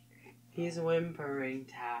 He's whimpering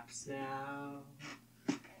taps now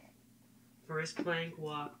for his plank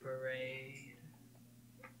walk parade.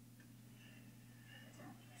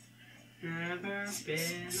 Never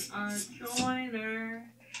been a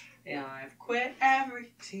joiner, yeah, I've quit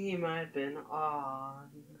every team I've been on.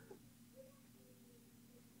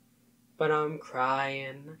 But I'm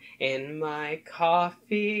crying in my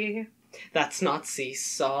coffee, that's not sea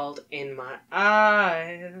salt in my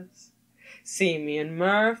eyes. See, me and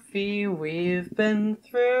Murphy, we've been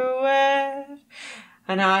through it,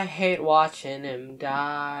 and I hate watching him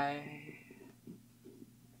die.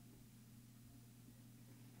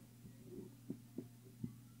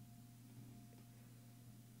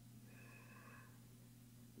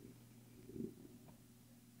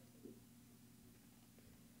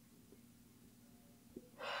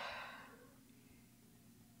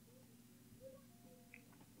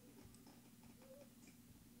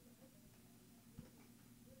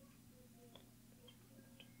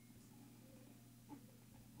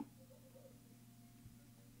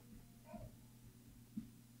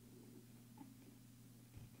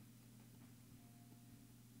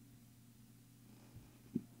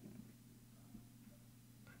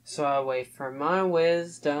 So I wait for my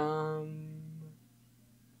wisdom,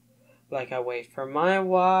 like I wait for my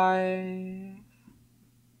wife,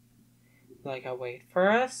 like I wait for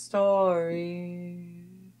a story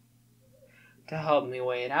to help me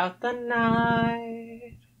wait out the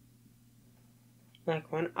night.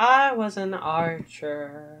 Like when I was an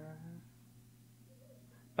archer,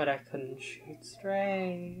 but I couldn't shoot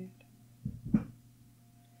straight.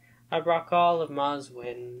 I broke all of Ma's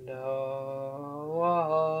windows,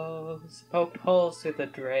 poked holes through the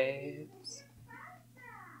drapes,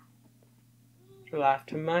 laughed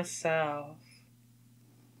to myself.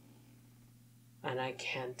 and I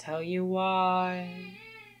can't tell you why.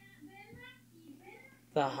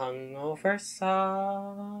 The hungover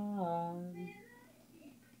sun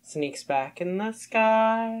sneaks back in the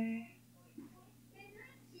sky,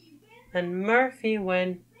 and Murphy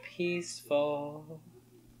went peaceful.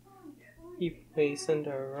 He hastened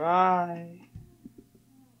to ride,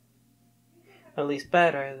 at least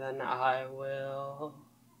better than I will,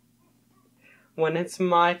 when it's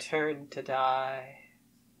my turn to die.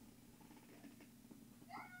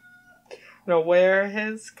 And I'll wear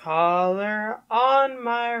his collar on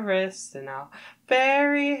my wrist, and I'll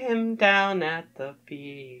bury him down at the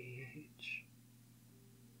beach.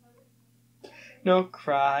 No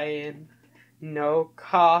crying, no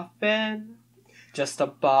coughing, just a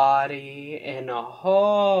body in a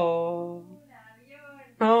hole.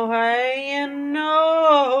 No praying,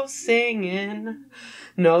 no singing,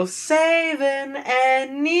 no saving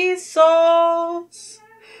any souls.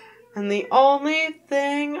 And the only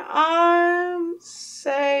thing I'm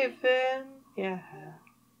saving, is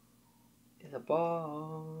a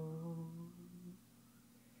ball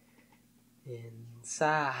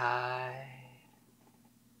inside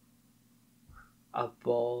a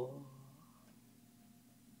bowl.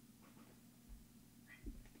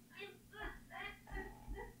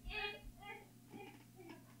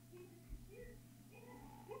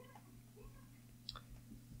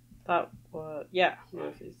 That was,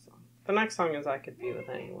 Murphy's song. The next song is I Could Be With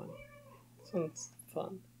Anyone. This one's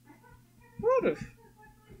fun. A lot of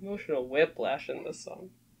emotional whiplash in this song.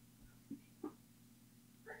 I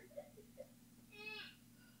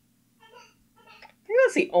think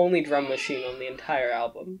that's the only drum machine on the entire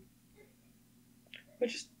album.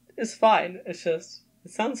 Which is fine. It's just,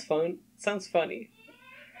 it sounds fun. It sounds funny.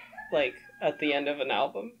 Like, at the end of an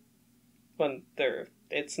album. When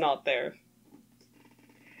it's not there.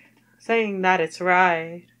 Saying that it's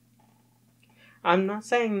right. I'm not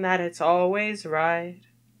saying that it's always right.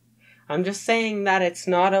 I'm just saying that it's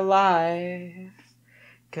not a lie.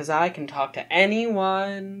 'Cause I can talk to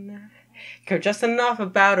anyone. Care just enough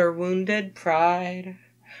about her wounded pride.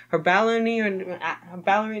 Her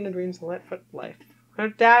ballerina dreams of life. Her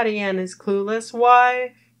daddy and his clueless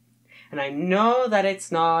wife. And I know that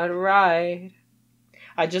it's not right.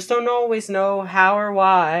 I just don't always know how or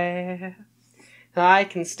why. I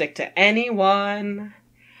can stick to anyone,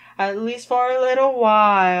 at least for a little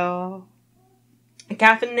while. A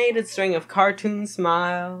caffeinated string of cartoon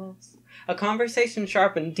smiles, a conversation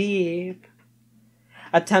sharp and deep,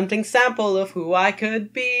 a tempting sample of who I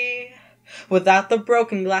could be, without the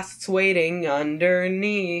broken glass that's waiting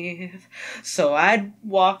underneath. So I'd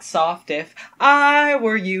walk soft if I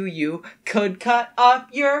were you. You could cut up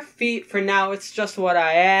your feet, for now it's just what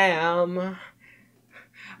I am.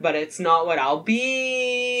 But it's not what I'll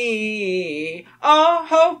be. Oh,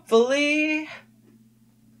 hopefully.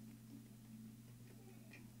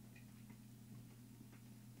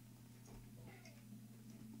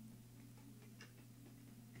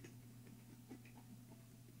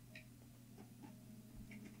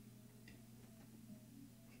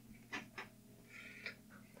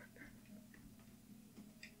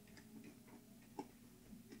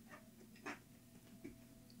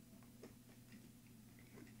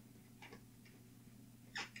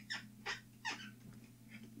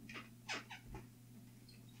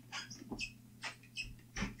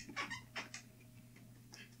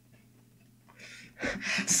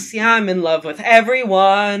 See, I'm in love with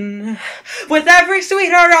everyone, with every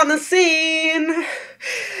sweetheart on the scene,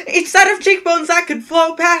 each set of cheekbones that could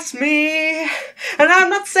flow past me. And I'm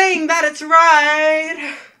not saying that it's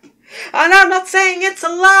right, and I'm not saying it's a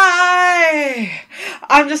lie.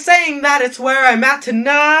 I'm just saying that it's where I'm at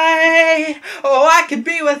tonight. Oh, I could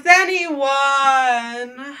be with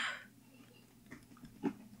anyone.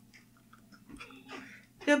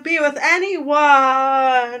 Could be with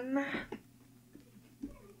anyone.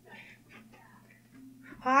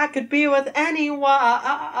 I could be with anyone.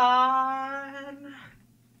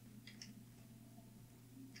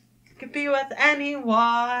 Could be with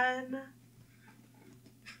anyone.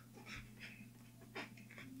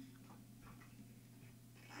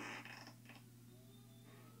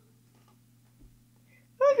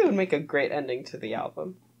 I think it would make a great ending to the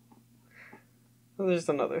album. There's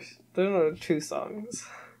another 2 songs.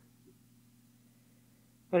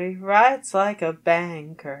 But he writes like a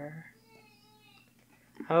banker.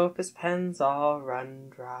 Hope his pen's all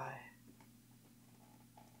run dry.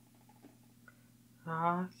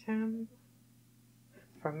 Knocked him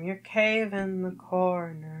from your cave in the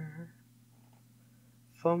corner.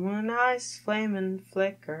 Full moon eyes flame and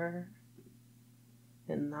flicker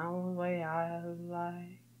in that way I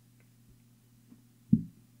like.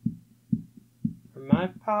 For my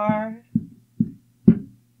part,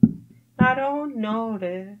 I don't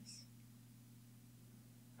notice.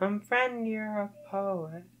 I'm friend, you're a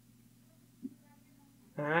poet,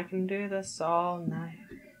 and I can do this all night.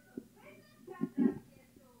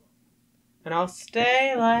 And I'll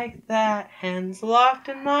stay like that, hands locked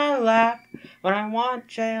in my lap, when I want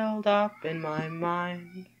jailed up in my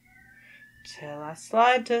mind. Till I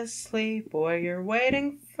slide to sleep where you're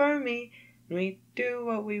waiting for me, and we do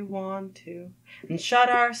what we want to, and shut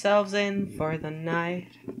ourselves in for the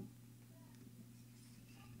night.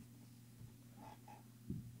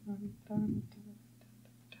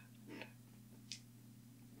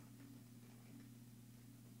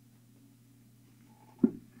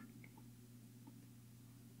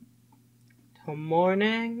 Till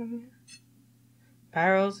morning,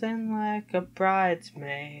 barrels in like a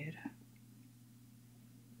bridesmaid,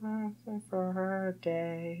 asking for her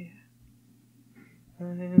day.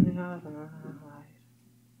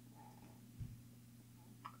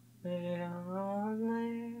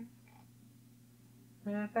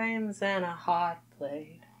 Veins and a hot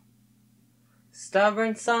plate.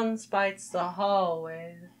 Stubborn sun spites the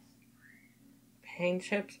hallways. Paint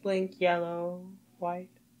chips blink yellow, white.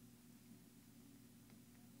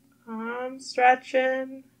 I'm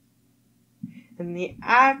stretching in the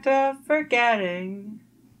act of forgetting.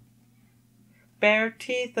 Bare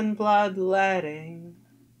teeth and blood letting.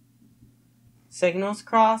 Signals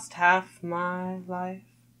crossed half my life.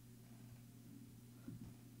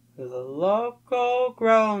 The local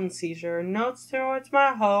groan seizure notes towards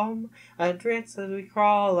my home. A drinks as we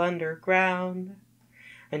crawl underground.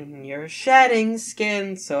 And you're shedding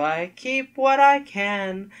skin, so I keep what I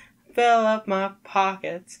can. Fill up my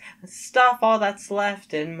pockets and stuff all that's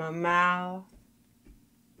left in my mouth.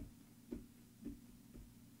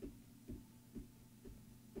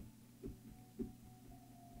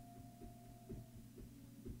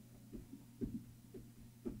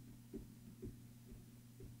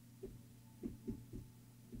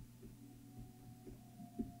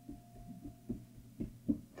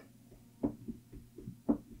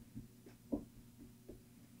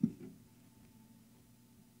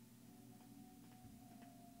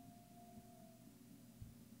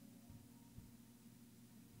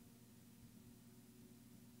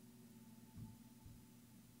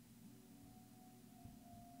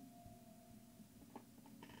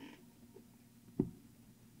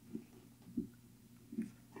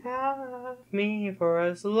 Have me for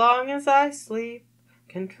as long as I sleep,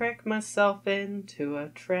 can trick myself into a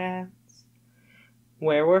trance,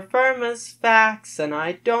 where we're firm as facts and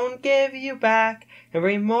I don't give you back.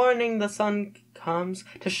 Every morning the sun comes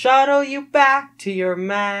to shuttle you back to your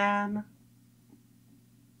man.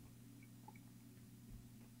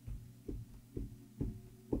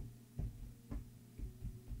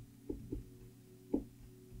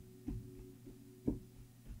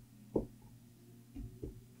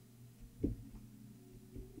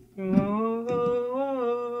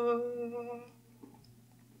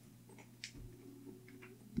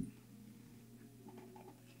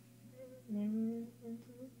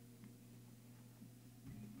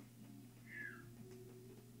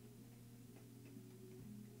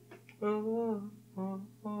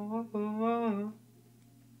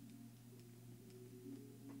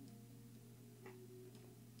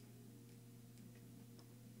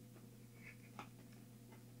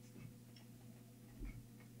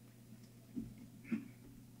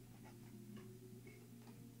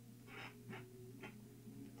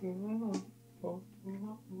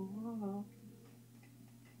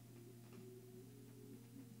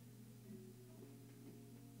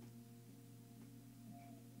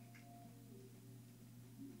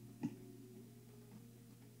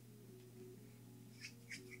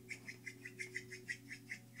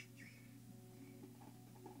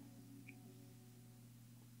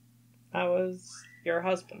 That was Your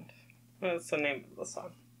Husband. That's the name of the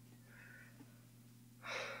song.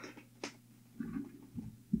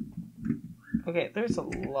 Okay, there's a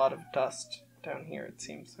lot of dust down here, it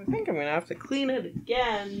seems. I think I'm gonna have to clean it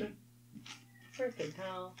again. Freaking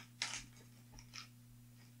hell.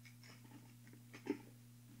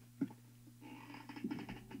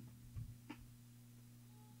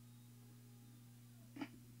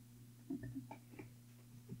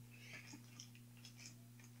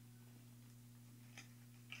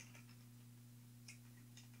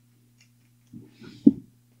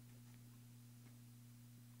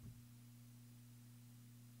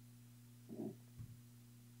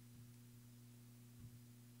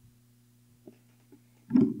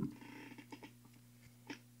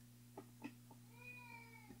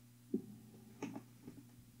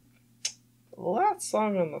 The last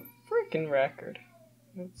song on the freaking record.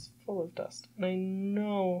 It's full of dust. And I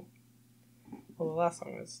know... Well, the last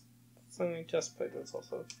song is... The song I just played was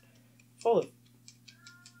also full of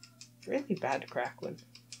really bad crackling.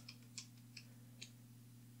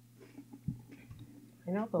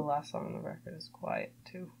 I know the last song on the record is quiet,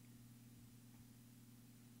 too.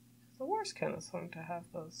 It's the worst kind of song to have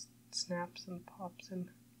those snaps and pops in.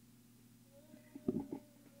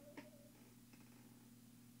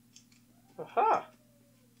 Aha!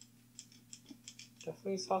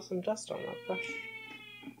 Definitely saw some dust on that brush.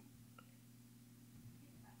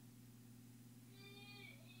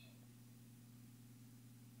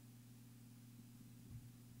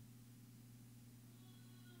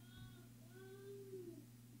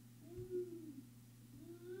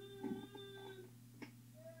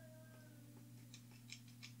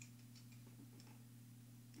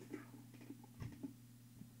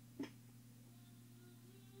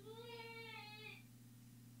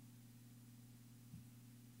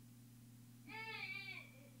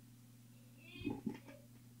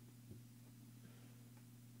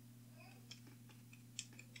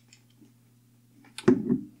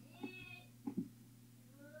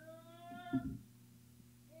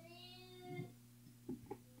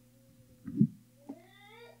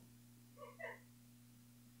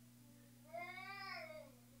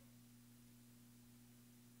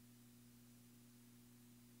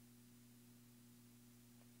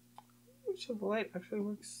 Which of the light actually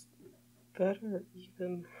works better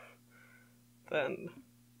even than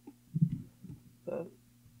the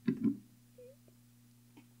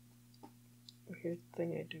weird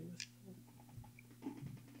thing I do with the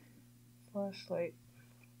flashlight.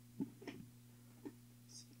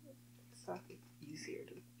 It's exactly easier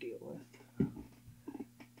to deal with.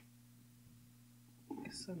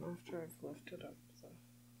 Because then after I've lifted up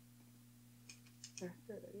the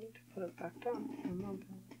record, I need to put it back down. And then I've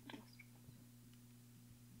lost it.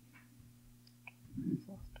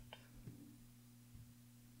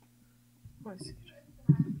 Oh, I see it.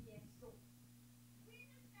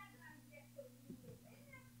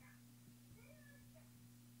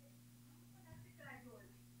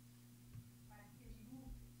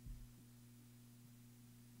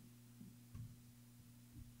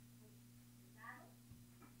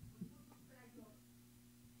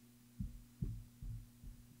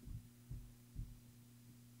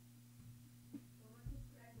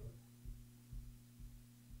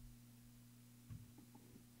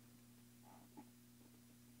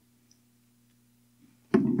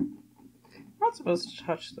 I'm not supposed to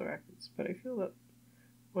touch the records, but I feel that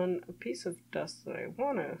when a piece of dust that I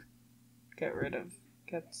want to get rid of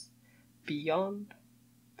gets beyond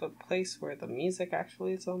the place where the music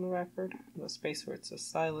actually is on the record, the space where it's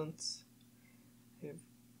just silence, I have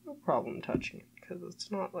no problem touching it, because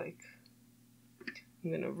it's not like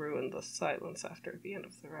I'm going to ruin the silence after the end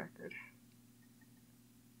of the record.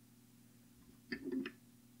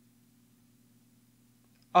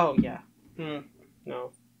 Oh, yeah.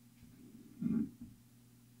 No.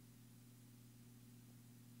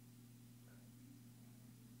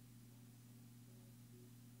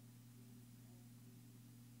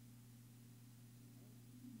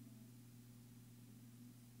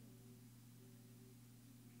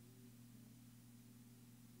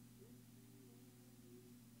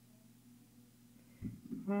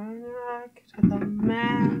 Back to the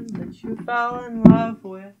man that you fell in love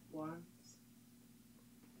with once.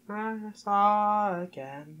 I saw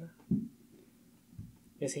again.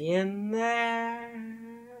 Is he in there?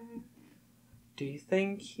 Do you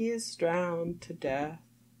think he's drowned to death?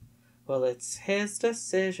 Well, it's his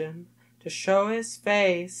decision to show his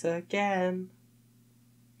face again.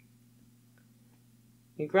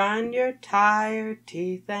 You grind your tired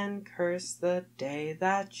teeth and curse the day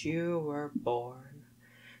that you were born.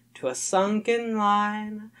 To a sunken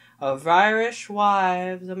line of Irish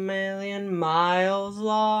wives 1,000,000 miles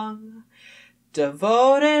long,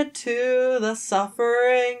 devoted to the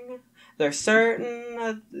suffering. They're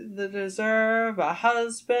certain they deserve a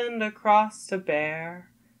husband, a cross to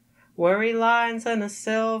bear, worry lines and a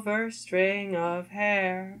silver string of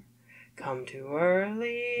hair. Come too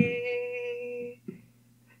early,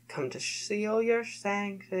 come to seal your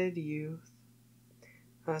sancted youth.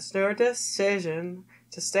 That's your decision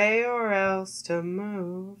to stay or else to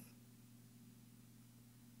move.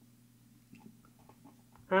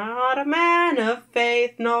 I'm not a man of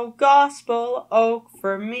faith, no gospel oak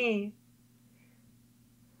for me.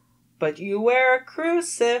 But you wear a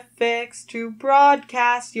crucifix to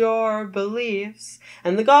broadcast your beliefs,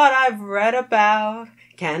 and the God I've read about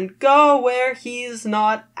can't go where he's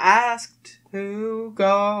not asked to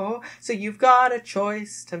go. So you've got a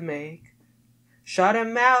choice to make. Shut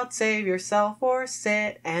him out, save yourself, or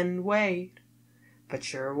sit and wait.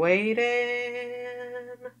 But you're waiting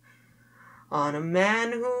on a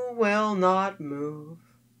man who will not move.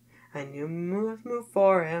 And you move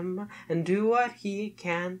for him and do what he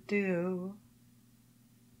can't do.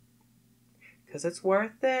 'Cause it's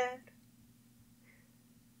worth it.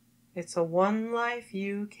 It's a one life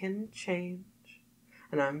you can change.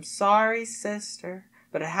 And I'm sorry, sister,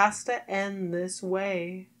 but it has to end this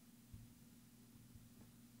way.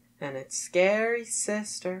 And it's scary,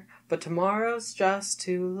 sister, but tomorrow's just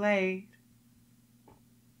too late.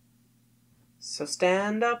 So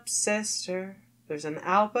stand up, sister, there's an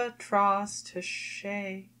albatross to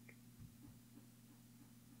shake.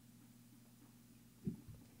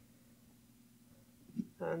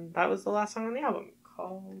 And that was the last song on the album,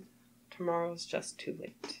 called Tomorrow's Just Too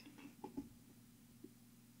Late.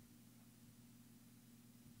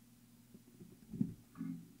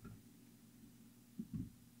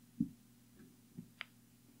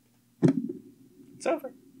 It's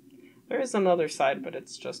over. There is another side, but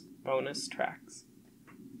it's just bonus tracks.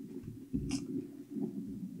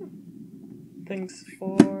 Thanks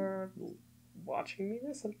for watching me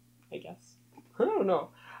listen, I guess. I don't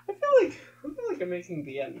know. I feel like I'm making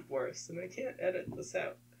the end worse, and I can't edit this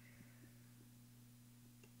out.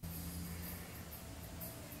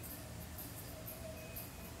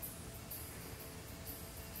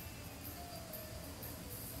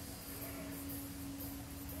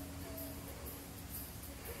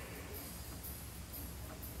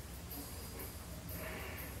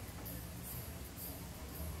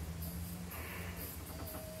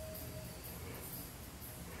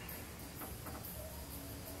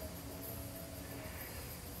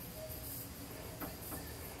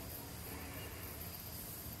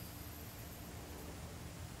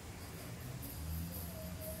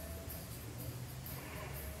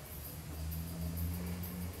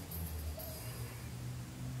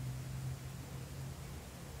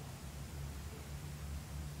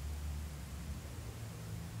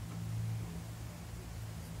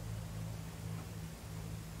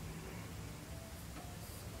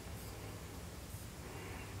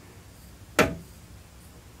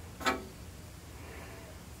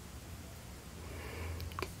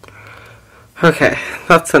 Okay,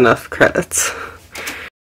 that's enough credits.